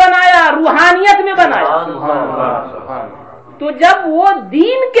عبادت میں بنایا، روحانیت میں بنایا، تو جب وہ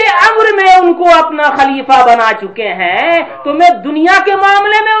دین کے امر میں ان کو اپنا خلیفہ بنا چکے ہیں تو میں دنیا کے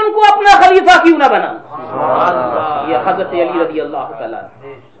معاملے میں ان کو اپنا خلیفہ کیوں نہ بناؤں۔ یہ حضرت علی رضی اللہ تعالیٰ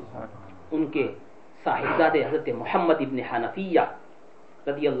ان کے صاحبزادے حضرت محمد ابن حنفیہ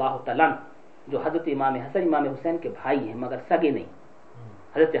رضی اللہ تعالیٰ جو حضرت امام حسن امام حسین کے بھائی ہیں مگر سگے نہیں،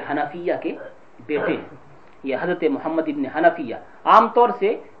 حضرت حنفیہ کے بیٹے ہیں۔ یہ حضرت محمد ابن حنفیہ، عام طور سے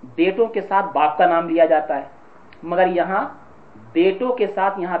بیٹوں کے ساتھ باپ کا نام لیا جاتا ہے، مگر یہاں بیٹوں کے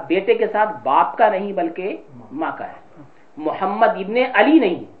ساتھ، یہاں بیٹے کے ساتھ باپ کا نہیں بلکہ ماں کا ہے۔ محمد ابن علی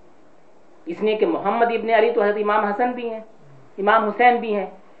نہیں، اس نے کہ محمد ابن علی تو حضرت امام حسن بھی ہیں، امام حسین بھی ہیں،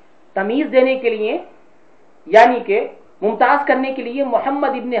 تمیز دینے کے لیے یعنی کہ ممتاز کرنے کے لیے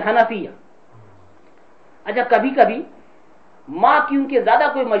محمد ابن حنفیہ۔ اچھا کبھی کبھی ماں کیونکہ زیادہ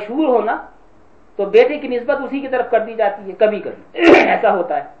کوئی مشہور ہونا تو بیٹے کی نسبت اسی کی طرف کر دی جاتی ہے، کبھی کبھی ایسا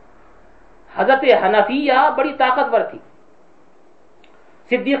ہوتا ہے۔ حضرت حنفیہ بڑی طاقتور تھی،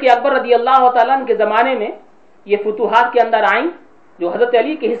 صدیق اکبر رضی اللہ تعالیٰ عنہ کے زمانے میں یہ فتوحات کے اندر آئیں، جو حضرت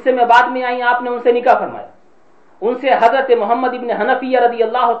علی کے حصے میں بعد میں آئیں، آپ نے ان سے نکاح فرمایا، ان سے حضرت محمد ابن حنفیہ رضی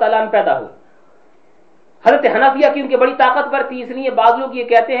اللہ تعالیٰ عنہ پیدا ہوئے۔ حضرت حنفیہ کیونکہ بڑی طاقتور تھی، اس لیے بعض لوگ یہ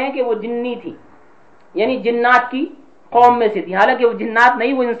کہتے ہیں کہ وہ جنی تھی، یعنی جنات کی قوم میں سے تھی، حالانکہ وہ جنات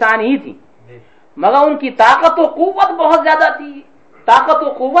نہیں، وہ انسان ہی تھی، مگر ان کی طاقت و قوت بہت زیادہ تھی۔ طاقت و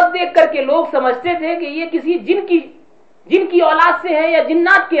قوت دیکھ کر کے لوگ سمجھتے تھے کہ یہ کسی جن کی اولاد سے ہے یا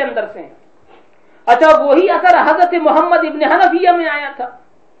جنات کے اندر سے ہیں۔ اچھا، وہی اثر حضرت محمد ابن حنفیہ میں آیا تھا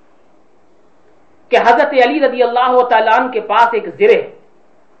کہ حضرت علی رضی اللہ تعالیٰ عنہ کے پاس ایک زرہ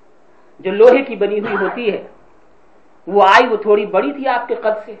جو لوہے کی بنی ہوئی ہوتی ہے وہ آئی، وہ تھوڑی بڑی تھی آپ کے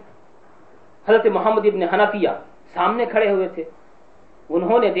قد سے۔ حضرت محمد ابن حنفیہ سامنے کھڑے ہوئے تھے،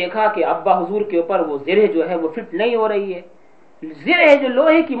 انہوں نے دیکھا کہ ابا حضور کے اوپر وہ زرہ جو ہے وہ فٹ نہیں ہو رہی ہے۔ زرہ جو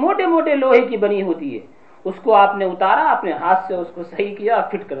لوہے کی موٹے موٹے لوہے کی بنی ہوتی ہے، اس کو آپ نے اتارا، اپنے ہاتھ سے اس کو صحیح کیا،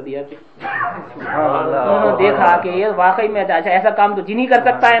 فٹ کر دیا۔ انہوں نے دیکھا کہ یہ واقعی میں ایسا کام تو جن ہی کر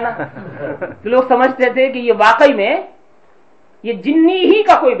سکتا ہے نا، تو لوگ سمجھتے تھے کہ یہ واقعی میں یہ جنی ہی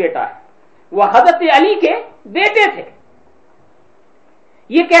کا کوئی بیٹا ہے، وہ حضرت علی کے بیٹے تھے۔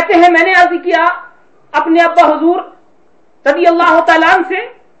 یہ کہتے ہیں میں نے عرض کیا اپنے ابا حضور رضی اللہ تعالیٰ عنہ سے،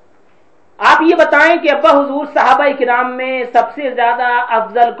 آپ یہ بتائیں کہ ابا حضور صحابہ کرام میں سب سے زیادہ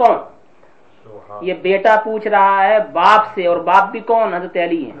افضل کون؟ یہ بیٹا پوچھ رہا ہے باپ سے، اور باپ بھی کون؟ حضرت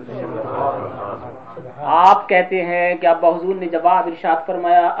علی ہیں۔ آپ کہتے ہیں کہ ابا حضور نے جواب ارشاد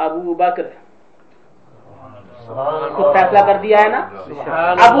فرمایا ابو بکر، کو فیصلہ کر دیا ہے نا،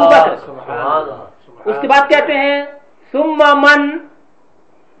 ابو بکر۔ اس کے بعد کہتے ہیں ثم من،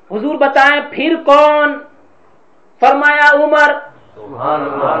 حضور بتائیں پھر کون؟ فرمایا عمر۔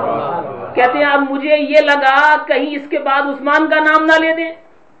 کہتے ہیں اب مجھے یہ لگا کہیں اس کے بعد عثمان کا نام نہ لے دیں،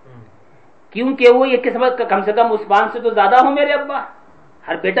 کیونکہ وہ یہ قسمت کم سے کم عثمان سے تو زیادہ ہوں میرے ابا۔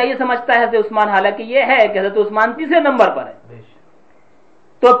 ہر بیٹا یہ سمجھتا ہے حضرت عثمان، حالانکہ یہ ہے کہ حضرت عثمان تیسرے نمبر پر ہے۔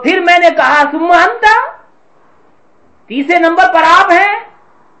 تو پھر میں نے کہا ثم انت، تیسرے نمبر پر آپ ہیں؟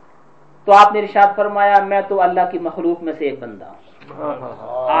 تو آپ نے ارشاد فرمایا میں تو اللہ کی مخلوق میں سے ایک بندہ ہوں۔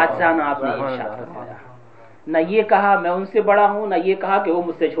 آسان آپ نے ارشاد فرمایا، نہ یہ کہا میں ان سے بڑا ہوں، نہ یہ کہا کہ وہ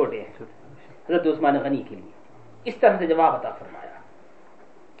مجھ سے چھوٹے ہیں، حضرت عثمان غنی کے لیے اس طرح سے جواب عطا فرمایا۔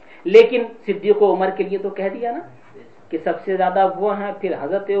 لیکن صدیق و عمر کے لیے تو کہہ دیا نا کہ سب سے زیادہ وہ ہیں، پھر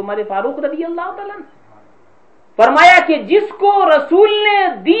حضرت عمر فاروق رضی اللہ تعالیٰ عنہ۔ فرمایا کہ جس کو رسول نے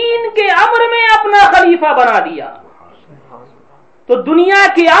دین کے امر میں اپنا خلیفہ بنا دیا تو دنیا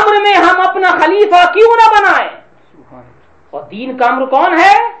کے امر میں ہم اپنا خلیفہ کیوں نہ بنائیں؟ اور دین کا امر کون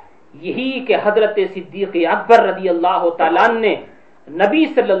ہے؟ یہی کہ حضرت صدیق اکبر رضی اللہ تعالیٰ عنہ نے نبی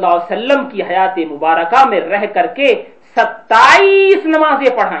صلی اللہ علیہ وسلم کی حیات مبارکہ میں رہ کر کے 27 نمازیں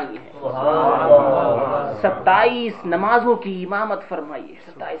پڑھائی ہیں، 27 نمازوں کی امامت فرمائی ہے،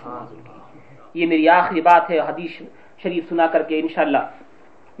 27 نمازوں کی۔ یہ میری آخری بات ہے، حدیث شریف سنا کر کے انشاءاللہ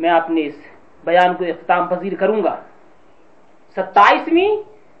میں اپنے اس بیان کو اختتام پذیر کروں گا۔ 27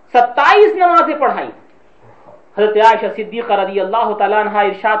 نمازیں پڑھائی۔ حضرت عائشہ صدیقہ رضی اللہ تعالیٰ عنہ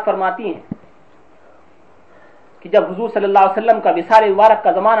ارشاد فرماتی ہیں کہ جب حضور صلی اللہ علیہ وسلم کا وصال مبارک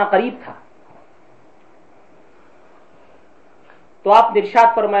کا زمانہ قریب تھا تو آپ نے ارشاد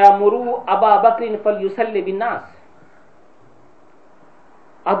فرمایا مروا ابا بکر فلیصلی بالناس،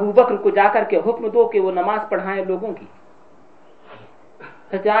 ابو بکر کو جا کر کے حکم دو کہ وہ نماز پڑھائیں لوگوں کی۔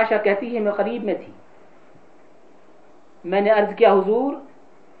 حضرت عائشہ کہتی ہے میں قریب میں تھی، میں نے عرض کیا حضور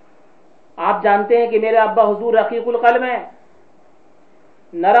آپ جانتے ہیں کہ میرے ابا حضور رقیق القلب ہیں،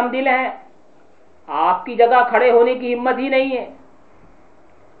 نرم دل ہیں، آپ کی جگہ کھڑے ہونے کی ہمت ہی نہیں ہے،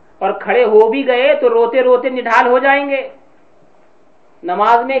 اور کھڑے ہو بھی گئے تو روتے روتے نڈھال ہو جائیں گے،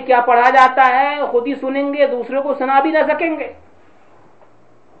 نماز میں کیا پڑھا جاتا ہے خود ہی سنیں گے، دوسروں کو سنا بھی نہ سکیں گے۔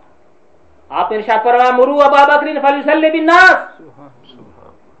 آپ نے ارشاد فرمایا مروا ابا بکر فلیصلی بالناس،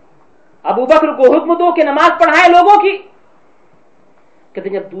 ابو بکر کو حکم دو کہ نماز پڑھائیں لوگوں کی۔ کہتے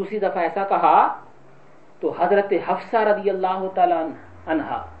ہیں جب دوسری دفعہ ایسا کہا تو حضرت حفصہ رضی اللہ تعالی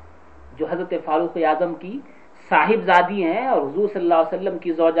عنہا جو حضرت فاروق اعظم کی صاحب زادی ہیں اور حضور صلی اللہ علیہ وسلم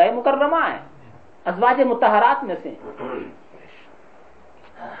کی زوجہ مکرمہ ہیں، ازواج مطہرات میں سے،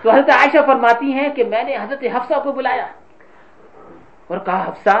 تو حضرت عائشہ فرماتی ہیں کہ میں نے حضرت حفصہ کو بلایا اور کہا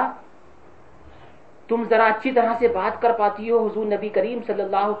حفصہ تم ذرا اچھی طرح سے بات کر پاتی ہو حضور نبی کریم صلی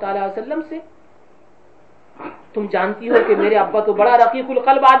اللہ تعالی علیہ وسلم سے؟ تم جانتی ہو کہ میرے ابا تو بڑا رقیق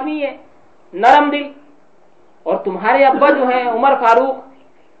القلب آدمی ہے، نرم دل، اور تمہارے ابا جو ہیں عمر فاروق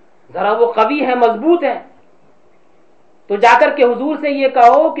ذرا وہ قوی ہے، مضبوط ہے۔ تو جا کر کے حضور سے یہ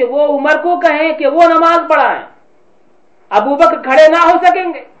کہو کہ وہ عمر کو کہیں کہ وہ نماز پڑھائیں، ابو بکر کھڑے نہ ہو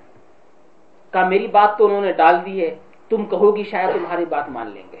سکیں گے۔ کہا میری بات تو انہوں نے ڈال دی ہے، تم کہو گی شاید تمہاری بات مان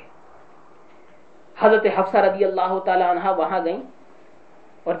لیں گے۔ حضرت حفصہ رضی اللہ تعالی عنہ وہاں گئیں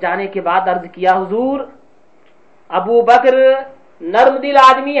اور جانے کے بعد عرض کیا حضور ابو بکر نرم دل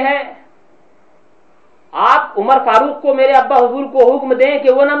آدمی ہے، آپ عمر فاروق کو میرے ابا حضور کو حکم دیں کہ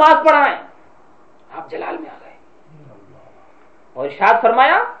وہ نماز پڑھائیں۔ آپ جلال میں آ گئے اور ارشاد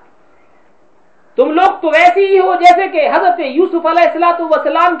فرمایا تم لوگ تو ویسے ہی ہو جیسے کہ حضرت یوسف علیہ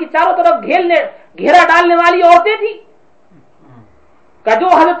السلام کی چاروں طرف گھیرا ڈالنے والی عورتیں تھی، کہ جو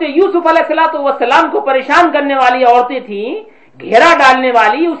حضرت یوسف علیہ السلام کو پریشان کرنے والی عورتیں تھیں، گھیرا ڈالنے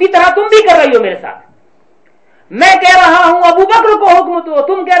والی، اسی طرح تم بھی کر رہی ہو میرے ساتھ۔ میں کہہ رہا ہوں ابو بکر کو حکم دو،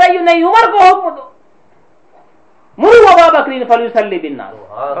 تم کہہ رہی ہو نہیں عمر کو حکم دو۔ مروا ابا بکر فلیصلی بالناس،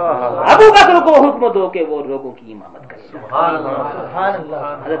 ابو بکر کو حکم دو کہ وہ لوگوں کی امامت کرے۔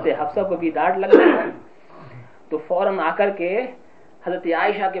 حضرت حفصہ کو بھی ڈانٹ لگ گئی تو فوراً آ کر کے حضرت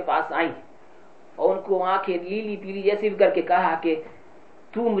عائشہ کے پاس آئیں اور ان کو آنکھیں لیلی پیلی ایسی کر کے کہا کہ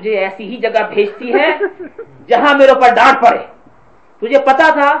تو مجھے ایسی ہی جگہ بھیجتی ہے جہاں میرے اوپر ڈانٹ پڑے، تجھے پتا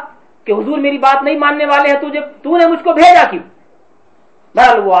تھا کہ حضور میری بات نہیں ماننے والے ہیں، تو نے مجھ کو بھیجا کیوں؟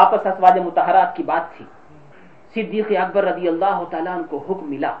 بہرحال وہ آپس ازواج مطہرات کی بات تھی۔ صدیق اکبر رضی اللہ تعالیٰ عنہ کو حکم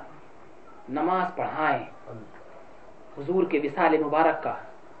ملا نماز پڑھائیں، حضور کے وصال مبارک کا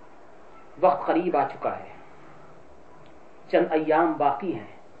وقت قریب آ چکا ہے، چند ایام باقی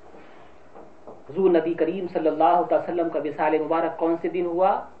ہیں۔ حضور نبی کریم صلی اللہ علیہ وسلم کا وصال مبارک کون سے دن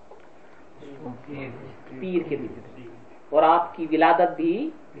ہوا؟ پیر کے دن، اور آپ کی ولادت بھی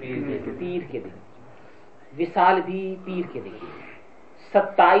پیر کے دن، وصال بھی پیر کے دن۔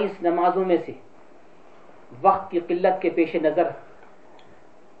 27 نمازوں میں سے وقت کی قلت کے پیش نظر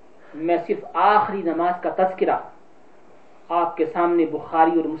میں صرف آخری نماز کا تذکرہ آپ کے سامنے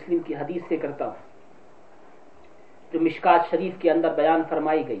بخاری اور مسلم کی حدیث سے کرتا ہوں، جو مشکات شریف کے اندر بیان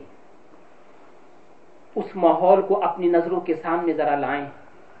فرمائی گئی۔ اس ماحول کو اپنی نظروں کے سامنے ذرا لائیں۔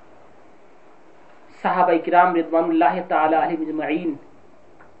 صحابہ کرام رضوان اللہ تعالی علیہم اجمعین،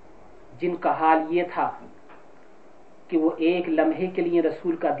 جن کا حال یہ تھا کہ وہ ایک لمحے کے لیے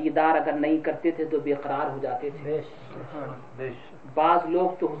رسول کا دیدار اگر نہیں کرتے تھے تو بے قرار ہو جاتے تھے۔ بعض لوگ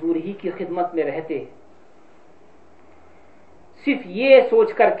تو حضور ہی کی خدمت میں رہتے صرف یہ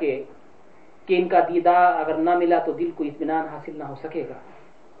سوچ کر کے کہ ان کا دیدار اگر نہ ملا تو دل کو اطمینان حاصل نہ ہو سکے گا۔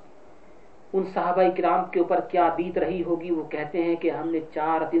 ان صحابہ کرام کے اوپر کیا بیت رہی ہوگی، وہ کہتے ہیں کہ ہم نے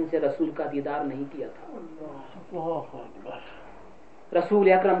 4 دن سے رسول کا دیدار نہیں کیا تھا۔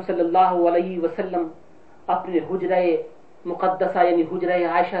 رسول اکرم صلی اللہ علیہ وسلم اپنے حجرہ مقدسہ یعنی حجرہ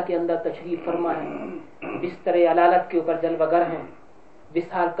عائشہ کے اندر تشریف فرما ہے، بستر علالت کے اوپر جلوہ گر ہیں،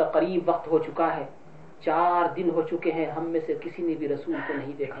 وصال کا قریب وقت ہو چکا ہے، 4 دن ہو چکے ہیں، ہم میں سے کسی نے بھی رسول کو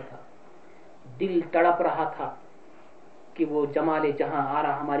نہیں دیکھا تھا۔ دل تڑپ رہا تھا کہ وہ جمال جہاں آ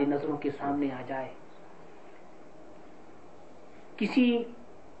رہا ہماری نظروں کے سامنے آ جائے۔ کسی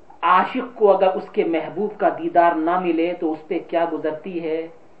عاشق کو اگر اس کے محبوب کا دیدار نہ ملے تو اس پہ کیا گزرتی ہے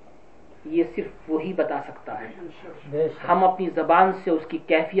یہ صرف وہی بتا سکتا ہے، ہم اپنی زبان سے اس کی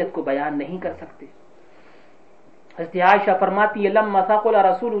کیفیت کو بیان نہیں کر سکتے۔ حضرت عائشہ فرماتی ہے لما ثقل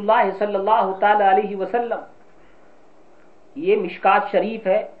رسول اللہ صلی اللہ تعالی علیہ وسلم، یہ مشکات شریف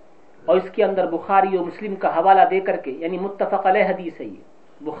ہے اور اس کے اندر بخاری و مسلم کا حوالہ دے کر کے یعنی متفق علیہ حدیث ہے، یہ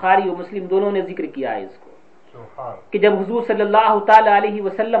بخاری و مسلم دونوں نے ذکر کیا ہے اس کو، کہ جب حضور صلی اللہ تعالی علیہ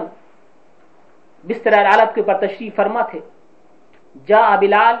وسلم بستر علالت کے اوپر تشریف فرما تھے، جاء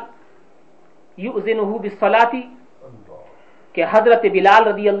بلال یؤذنہ بالصلاۃ، کہ حضرت بلال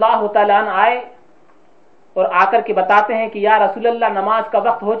رضی اللہ تعالی عنہ آئے اور آ کر کے بتاتے ہیں کہ یا رسول اللہ نماز کا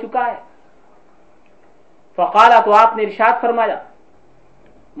وقت ہو چکا ہے۔ فقال، تو آپ نے ارشاد فرمایا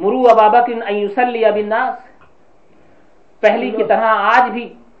مروا ابا بکر ان یصلی بالناس، پہلی کی طرح آج بھی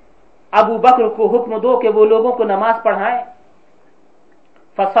ابو بکر کو حکم دو کہ وہ لوگوں کو نماز پڑھائیں۔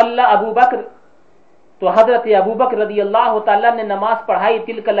 فصلی ابو بکر، تو حضرت ابو بکر رضی اللہ تعالیٰ نے نماز پڑھائی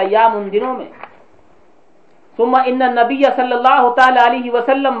تلک الایام، ان دنوں میں۔ ثم ان النبی صلی اللہ تعالی علیہ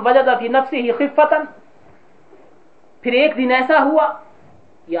وسلم وجد فی نفسہ خفۃ، پھر ایک دن ایسا ہوا،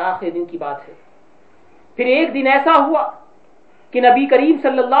 یہ آخری دن کی بات ہے، پھر ایک دن ایسا ہوا کہ نبی کریم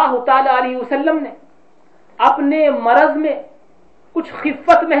صلی اللہ تعالی علیہ وسلم نے اپنے مرض میں کچھ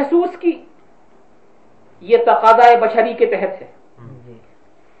خفت محسوس کی۔ یہ تقاضائے بشری کے تحت ہے،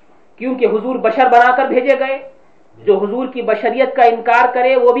 کیونکہ حضور بشر بنا کر بھیجے گئے، جو حضور کی بشریت کا انکار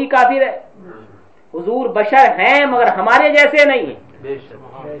کرے وہ بھی کافر ہے۔ حضور بشر ہیں مگر ہمارے جیسے نہیں ہیں،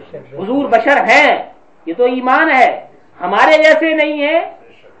 حضور بشر ہیں یہ تو ایمان ہے، ہمارے جیسے نہیں ہے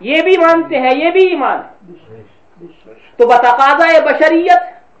یہ بھی مانتے ہیں، یہ بھی ایمان ہے۔ تو بتقاضۂ بشریت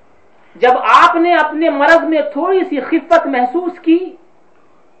جب آپ نے اپنے مرض میں تھوڑی سی خفت محسوس کی،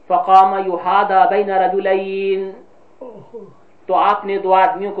 فقام یحادا بین رجلین، تو آپ نے دو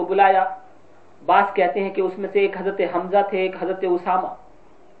آدمیوں کو بلایا. بعض کہتے ہیں کہ اس میں سے ایک حضرت حمزہ تھے، ایک حضرت اسامہ،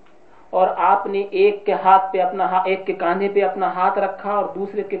 اور آپ نے ایک کے ہاتھ پہ اپنا ایک کے کاندھے پہ اپنا ہاتھ رکھا اور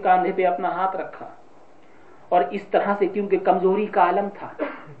دوسرے کے کاندھے پہ اپنا ہاتھ رکھا، اور اس طرح سے کیونکہ کمزوری کا عالم تھا،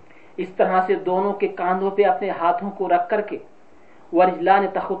 اس طرح سے دونوں کے کاندھوں پہ اپنے ہاتھوں کو رکھ کر کے ورجلان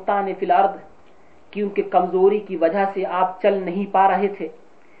تخطان فی الارض، کیونکہ کمزوری کی وجہ سے آپ چل نہیں پا رہے تھے،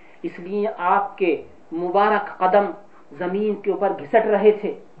 اس لیے آپ کے مبارک قدم زمین کے اوپر گھسٹ رہے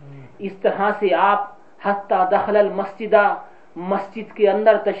تھے. اس طرح سے آپ حتی دخل المسجد، مسجد کے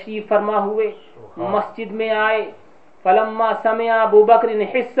اندر تشریف فرما ہوئے، مسجد میں آئے. فلما سمع ابو بکر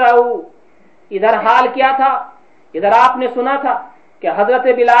حصہ، ادھر حال کیا تھا، ادھر آپ نے سنا تھا کہ حضرت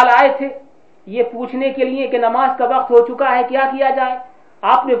بلال آئے تھے یہ پوچھنے کے لیے کہ نماز کا وقت ہو چکا ہے، کیا کیا جائے.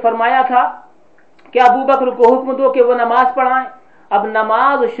 آپ نے فرمایا تھا کہ ابو بکر کو حکم دو کہ وہ نماز پڑھائیں. اب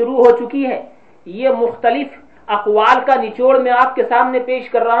نماز شروع ہو چکی ہے. یہ مختلف اقوال کا نچوڑ میں آپ کے سامنے پیش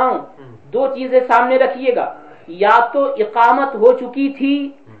کر رہا ہوں. دو چیزیں سامنے رکھیے گا، یا تو اقامت ہو چکی تھی،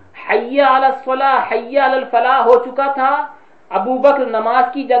 حی علی الصلاۃ حی علی الفلاح ہو چکا تھا، ابو بکر نماز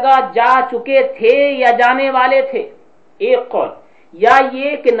کی جگہ جا چکے تھے یا جانے والے تھے، ایک قول. یا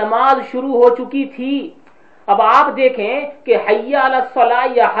یہ کہ نماز شروع ہو چکی تھی. اب آپ دیکھیں کہ حی علی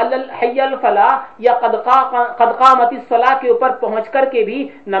الصلاۃ یا حی علی الفلاح یا قد قامت الصلاۃ کے اوپر پہنچ کر کے بھی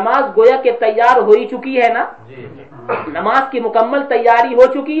نماز گویا کہ تیار ہو ہی چکی ہے نا، نماز کی مکمل تیاری ہو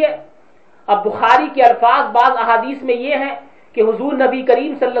چکی ہے. اب بخاری کے الفاظ بعض احادیث میں یہ ہیں کہ حضور نبی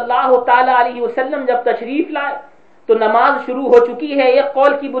کریم صلی اللہ تعالی علیہ وسلم جب تشریف لائے تو نماز شروع ہو چکی ہے، ایک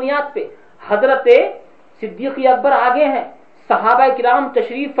قول کی بنیاد پہ. حضرت صدیق اکبر آگے ہیں، صحابہ کرام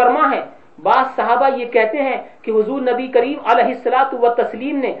تشریف فرما ہیں. بعض صحابہ یہ کہتے ہیں کہ حضور نبی کریم علیہ الصلوۃ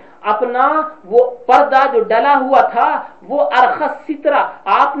والتسلیم نے اپنا وہ پردہ جو ڈلا ہوا تھا، وہ ارخص سترہ،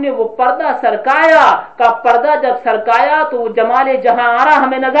 آپ نے وہ پردہ سرکایا. کا پردہ جب سرکایا تو وہ جمال جہاں آرا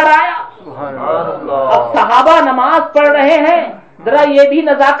ہمیں نظر آیا. اب صحابہ نماز پڑھ رہے ہیں، ذرا یہ بھی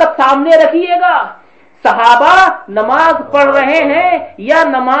نزاکت سامنے رکھیے گا. صحابہ نماز پڑھ رہے ہیں یا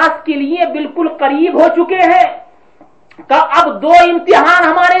نماز کے لیے بالکل قریب ہو چکے ہیں. کہ اب دو امتحان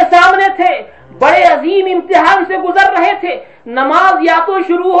ہمارے سامنے تھے، بڑے عظیم امتحان سے گزر رہے تھے. نماز یا تو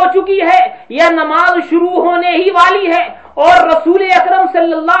شروع ہو چکی ہے یا نماز شروع ہونے ہی والی ہے، اور رسول اکرم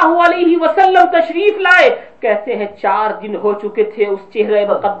صلی اللہ علیہ وسلم تشریف لائے. کہتے ہیں 4 دن ہو چکے تھے اس چہرے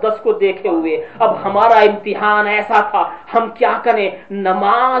مقدس کو دیکھے ہوئے. اب ہمارا امتحان ایسا تھا، ہم کیا کریں،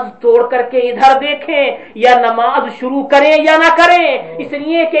 نماز توڑ کر کے ادھر دیکھیں یا نماز شروع کریں یا نہ کریں. اس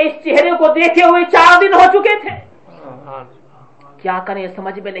لیے کہ اس چہرے کو دیکھے ہوئے 4 دن ہو چکے تھے، کیا کریں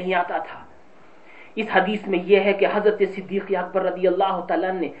سمجھ میں نہیں آتا تھا. اس حدیث میں یہ ہے کہ حضرت صدیق اکبر رضی اللہ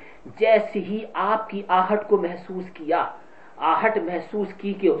تعالیٰ نے جیسے ہی آپ کی آہٹ کو محسوس کیا، آہٹ محسوس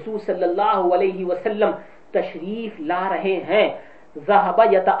کی کہ حضور صلی اللہ علیہ وسلم تشریف لا رہے ہیں، ذہب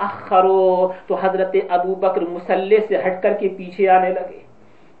یتأخر، تو حضرت ابو بکر مصلی سے ہٹ کر کے پیچھے آنے لگے،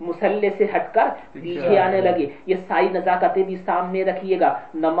 مصلی سے ہٹ کر پیچھے آنے لگے. یہ ساری نزاکتیں بھی سامنے رکھیے گا.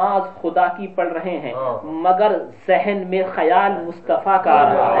 نماز خدا کی پڑھ رہے ہیں مگر ذہن میں خیال مصطفیٰ کا آ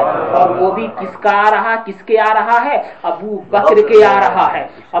رہا ہے، اور وہ بھی کس کا آ رہا، کس کے آ رہا ہے، ابو بکر کے آ رہا ہے،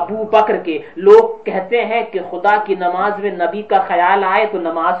 ابو بکر کے. لوگ کہتے ہیں کہ خدا کی نماز میں نبی کا خیال آئے تو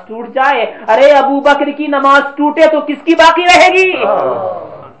نماز ٹوٹ جائے. ارے ابو بکر کی نماز ٹوٹے تو کس کی باقی رہے گی.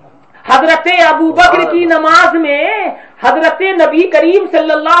 حضرت ابو بکر کی نماز میں حضرت نبی کریم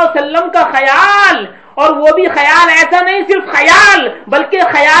صلی اللہ علیہ وسلم کا خیال، اور وہ بھی خیال ایسا نہیں صرف خیال بلکہ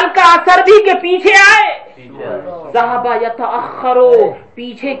خیال کا اثر بھی کہ پیچھے آئے. ذہب یتأخر،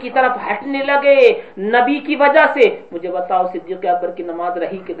 پیچھے کی طرف ہٹنے لگے نبی کی وجہ سے. مجھے بتاؤ صدیق اکبر کی نماز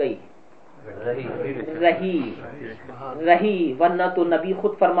رہی کہ گئی؟ رہی. ورنہ تو نبی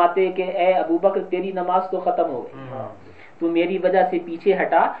خود فرماتے کہ اے ابو بکر تیری نماز تو ختم ہو گئی، تو میری وجہ سے پیچھے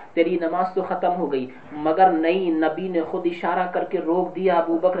ہٹا، تیری نماز تو ختم ہو گئی. مگر نہیں، نبی نے خود اشارہ کر کے روک دیا،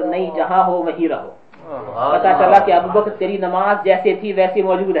 ابو بکر نہیں، جہاں ہو وہیں رہو. پتا چلا کہ ابو بکر تیری نماز جیسے تھی ویسے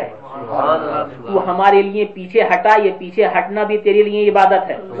موجود ہے، تو ہمارے لیے پیچھے ہٹا، یہ پیچھے ہٹنا بھی تیرے لیے عبادت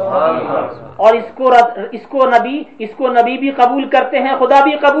ہے. اور اس کو نبی بھی قبول کرتے ہیں، خدا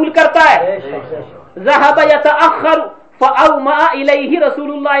بھی قبول کرتا ہے. ذهب يتأخر فأومأ إليه رسول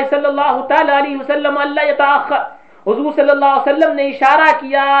الله صلی اللہ تعالی علیہ وسلم اللہ يتأخر. حضور صلی اللہ علیہ وسلم نے اشارہ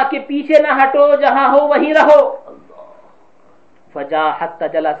کیا کہ پیچھے نہ ہٹو، جہاں ہو وہیں رہو. فجاء حتى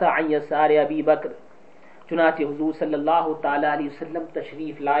جلس عن يسار ابی بکر. چنانچہ حضور صلی اللہ تعالی علیہ وسلم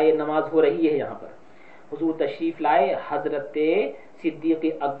تشریف لائے، نماز ہو رہی ہے یہاں پر. حضور تشریف لائے، حضرت صدیق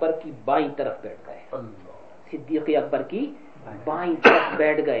اکبر کی بائیں طرف بیٹھ گئے. صدیق اکبر کی بائیں طرف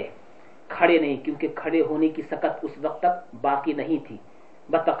بیٹھ گئے، کھڑے نہیں، کیونکہ کھڑے ہونے کی سکت اس وقت تک باقی نہیں تھی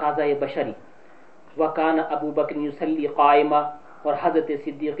بتقاضۂ بشری. وکان ابو بکر یصلی قائما، اور حضرت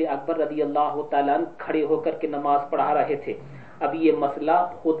صدیق اکبر رضی اللہ تعالیٰ عنہ کھڑے ہو کر کے نماز پڑھا رہے تھے. اب یہ مسئلہ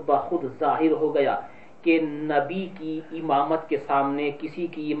خود بخود ظاہر ہو گیا کہ نبی کی امامت کے سامنے کسی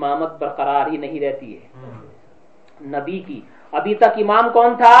کی امامت برقرار ہی نہیں رہتی ہے. نبی کی ابھی تک امام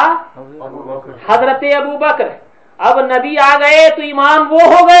کون تھا؟ حضرت ابو بکر. اب نبی آ گئے تو امام وہ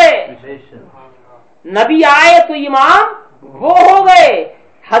ہو گئے، نبی آئے تو امام وہ ہو گئے.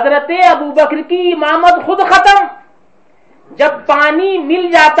 حضرت ابو بکر کی امامت خود ختم. جب پانی مل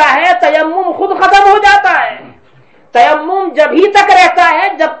جاتا ہے تیمم خود ختم ہو جاتا ہے. تیمم جب ہی تک رہتا ہے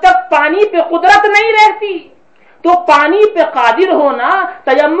جب تک پانی پہ قدرت نہیں رہتی، تو پانی پہ قادر ہونا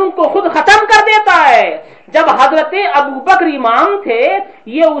تیمم کو خود ختم کر دیتا ہے. جب حضرت ابو بکر امام تھے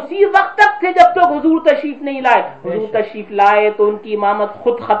یہ اسی وقت تک تھے جب تک حضور تشریف نہیں لائے. حضور تشریف لائے تو ان کی امامت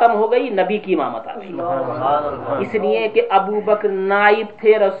خود ختم ہو گئی، نبی کی امامت آ گئی. اس لیے کہ ابو بکر نائب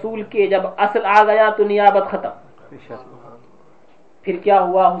تھے رسول کے، جب اصل آ گیا تو نیابت ختم. پھر کیا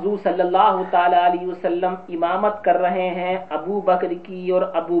ہوا؟ حضور صلی اللہ تعالی علیہ وسلم امامت کر رہے ہیں ابو بکر کی، اور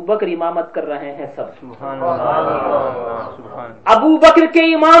ابو بکر امامت کر رہے ہیں سب. ابو بکر کے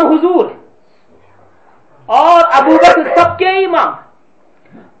امام حضور اور ابو بکر سب کے امام.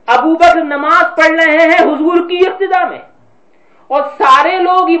 ابو بکر نماز پڑھ رہے ہیں حضور کی اقتدا میں، اور سارے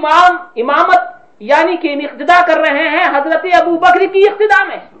لوگ امامت یعنی کہ اقتدا کر رہے ہیں حضرت ابو بکر کی اقتدا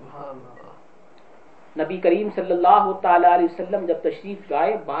میں. نبی کریم صلی اللہ تعالی علیہ وسلم جب تشریف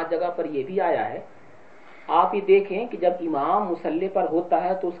لائے، بعض جگہ پر یہ بھی آیا ہے، آپ یہ دیکھیں کہ جب امام مصلی پر ہوتا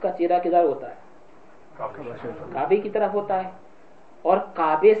ہے تو اس کا چہرہ کدھر ہوتا ہے؟ کعبے کی طرف ہوتا ہے. اور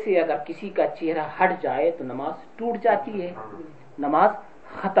کعبے سے اگر کسی کا چہرہ ہٹ جائے تو نماز ٹوٹ جاتی ہے، نماز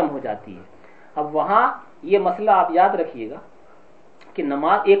ختم ہو جاتی ہے. اب وہاں یہ مسئلہ آپ یاد رکھیے گا کہ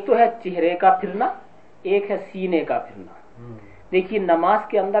نماز ایک تو ہے چہرے کا پھرنا، ایک ہے سینے کا پھرنا. دیکھیے نماز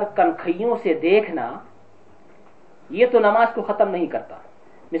کے اندر کنکھیوں سے دیکھنا یہ تو نماز کو ختم نہیں کرتا.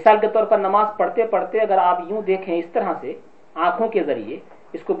 مثال کے طور پر نماز پڑھتے پڑھتے اگر آپ یوں دیکھیں اس طرح سے آنکھوں کے ذریعے،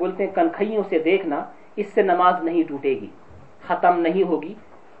 اس کو بولتے ہیں کنکھیوں سے دیکھنا، اس سے نماز نہیں ٹوٹے گی، ختم نہیں ہوگی،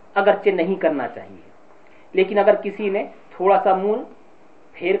 اگرچہ نہیں کرنا چاہیے. لیکن اگر کسی نے تھوڑا سا منہ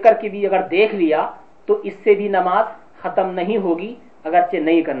پھیر کر کے بھی اگر دیکھ لیا تو اس سے بھی نماز ختم نہیں ہوگی، اگرچہ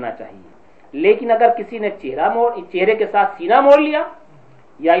نہیں کرنا چاہیے. لیکن اگر کسی نے چہرے کے ساتھ سینہ موڑ لیا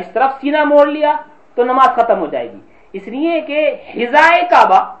یا اس طرف سینہ موڑ لیا تو نماز ختم ہو جائے گی. اس لیے کہ حذائے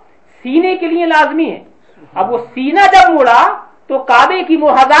کعبہ سینے کے لیے لازمی ہے. اب وہ سینہ جب موڑا تو کعبے کی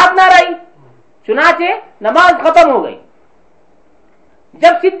محاذات نہ رہی، چنانچہ نماز ختم ہو گئی.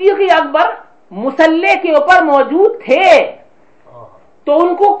 جب صدیق اکبر مصلی کے اوپر موجود تھے تو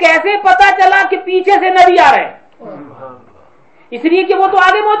ان کو کیسے پتا چلا کہ پیچھے سے نبی آ رہے ہیں؟ اس لیے کہ وہ تو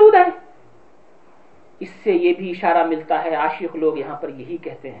آگے موجود ہیں. اس سے یہ بھی اشارہ ملتا ہے، عاشق لوگ یہاں پر یہی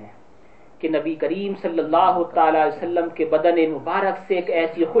کہتے ہیں کہ نبی کریم صلی اللہ تعالی علیہ وسلم کے بدن مبارک سے ایک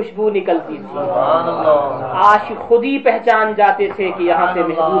ایسی خوشبو نکلتی تھی، عاشق خود ہی پہچان جاتے تھے کہ یہاں سے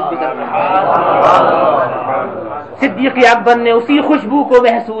محبوب گزر رہا ہے. صدیق اکبر نے اسی خوشبو کو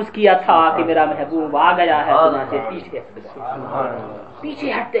محسوس کیا تھا کہ میرا محبوب آ گیا ہے، چنانچہ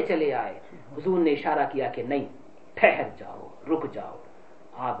پیچھے ہٹتے چلے آئے. حضور نے اشارہ کیا کہ نہیں، ٹھہر جاؤ، رک جاؤ.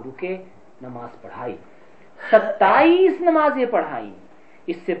 آپ رکے، نماز پڑھائی، 27 نمازیں پڑھائی.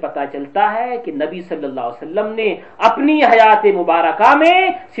 اس سے پتہ چلتا ہے کہ نبی صلی اللہ علیہ وسلم نے اپنی حیات مبارکہ میں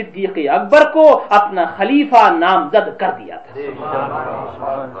صدیق اکبر کو اپنا خلیفہ نامزد کر دیا تھا.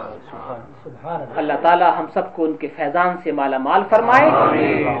 اللہ تعالی ہم سب کو ان کے فیضان سے مالا مال فرمائے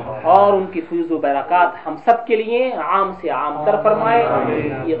اور ان کی فیض و برکات ہم سب کے لیے عام سے عام تر فرمائے.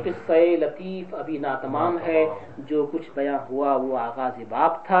 یہ قصہ لطیف ابھی ناتمام ہے، جو کچھ بیان ہوا وہ آغاز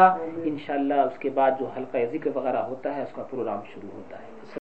باب تھا. انشاءاللہ اس کے بعد جو حلقہ ذکر وغیرہ ہوتا ہے اس کا پروگرام شروع ہوتا ہے.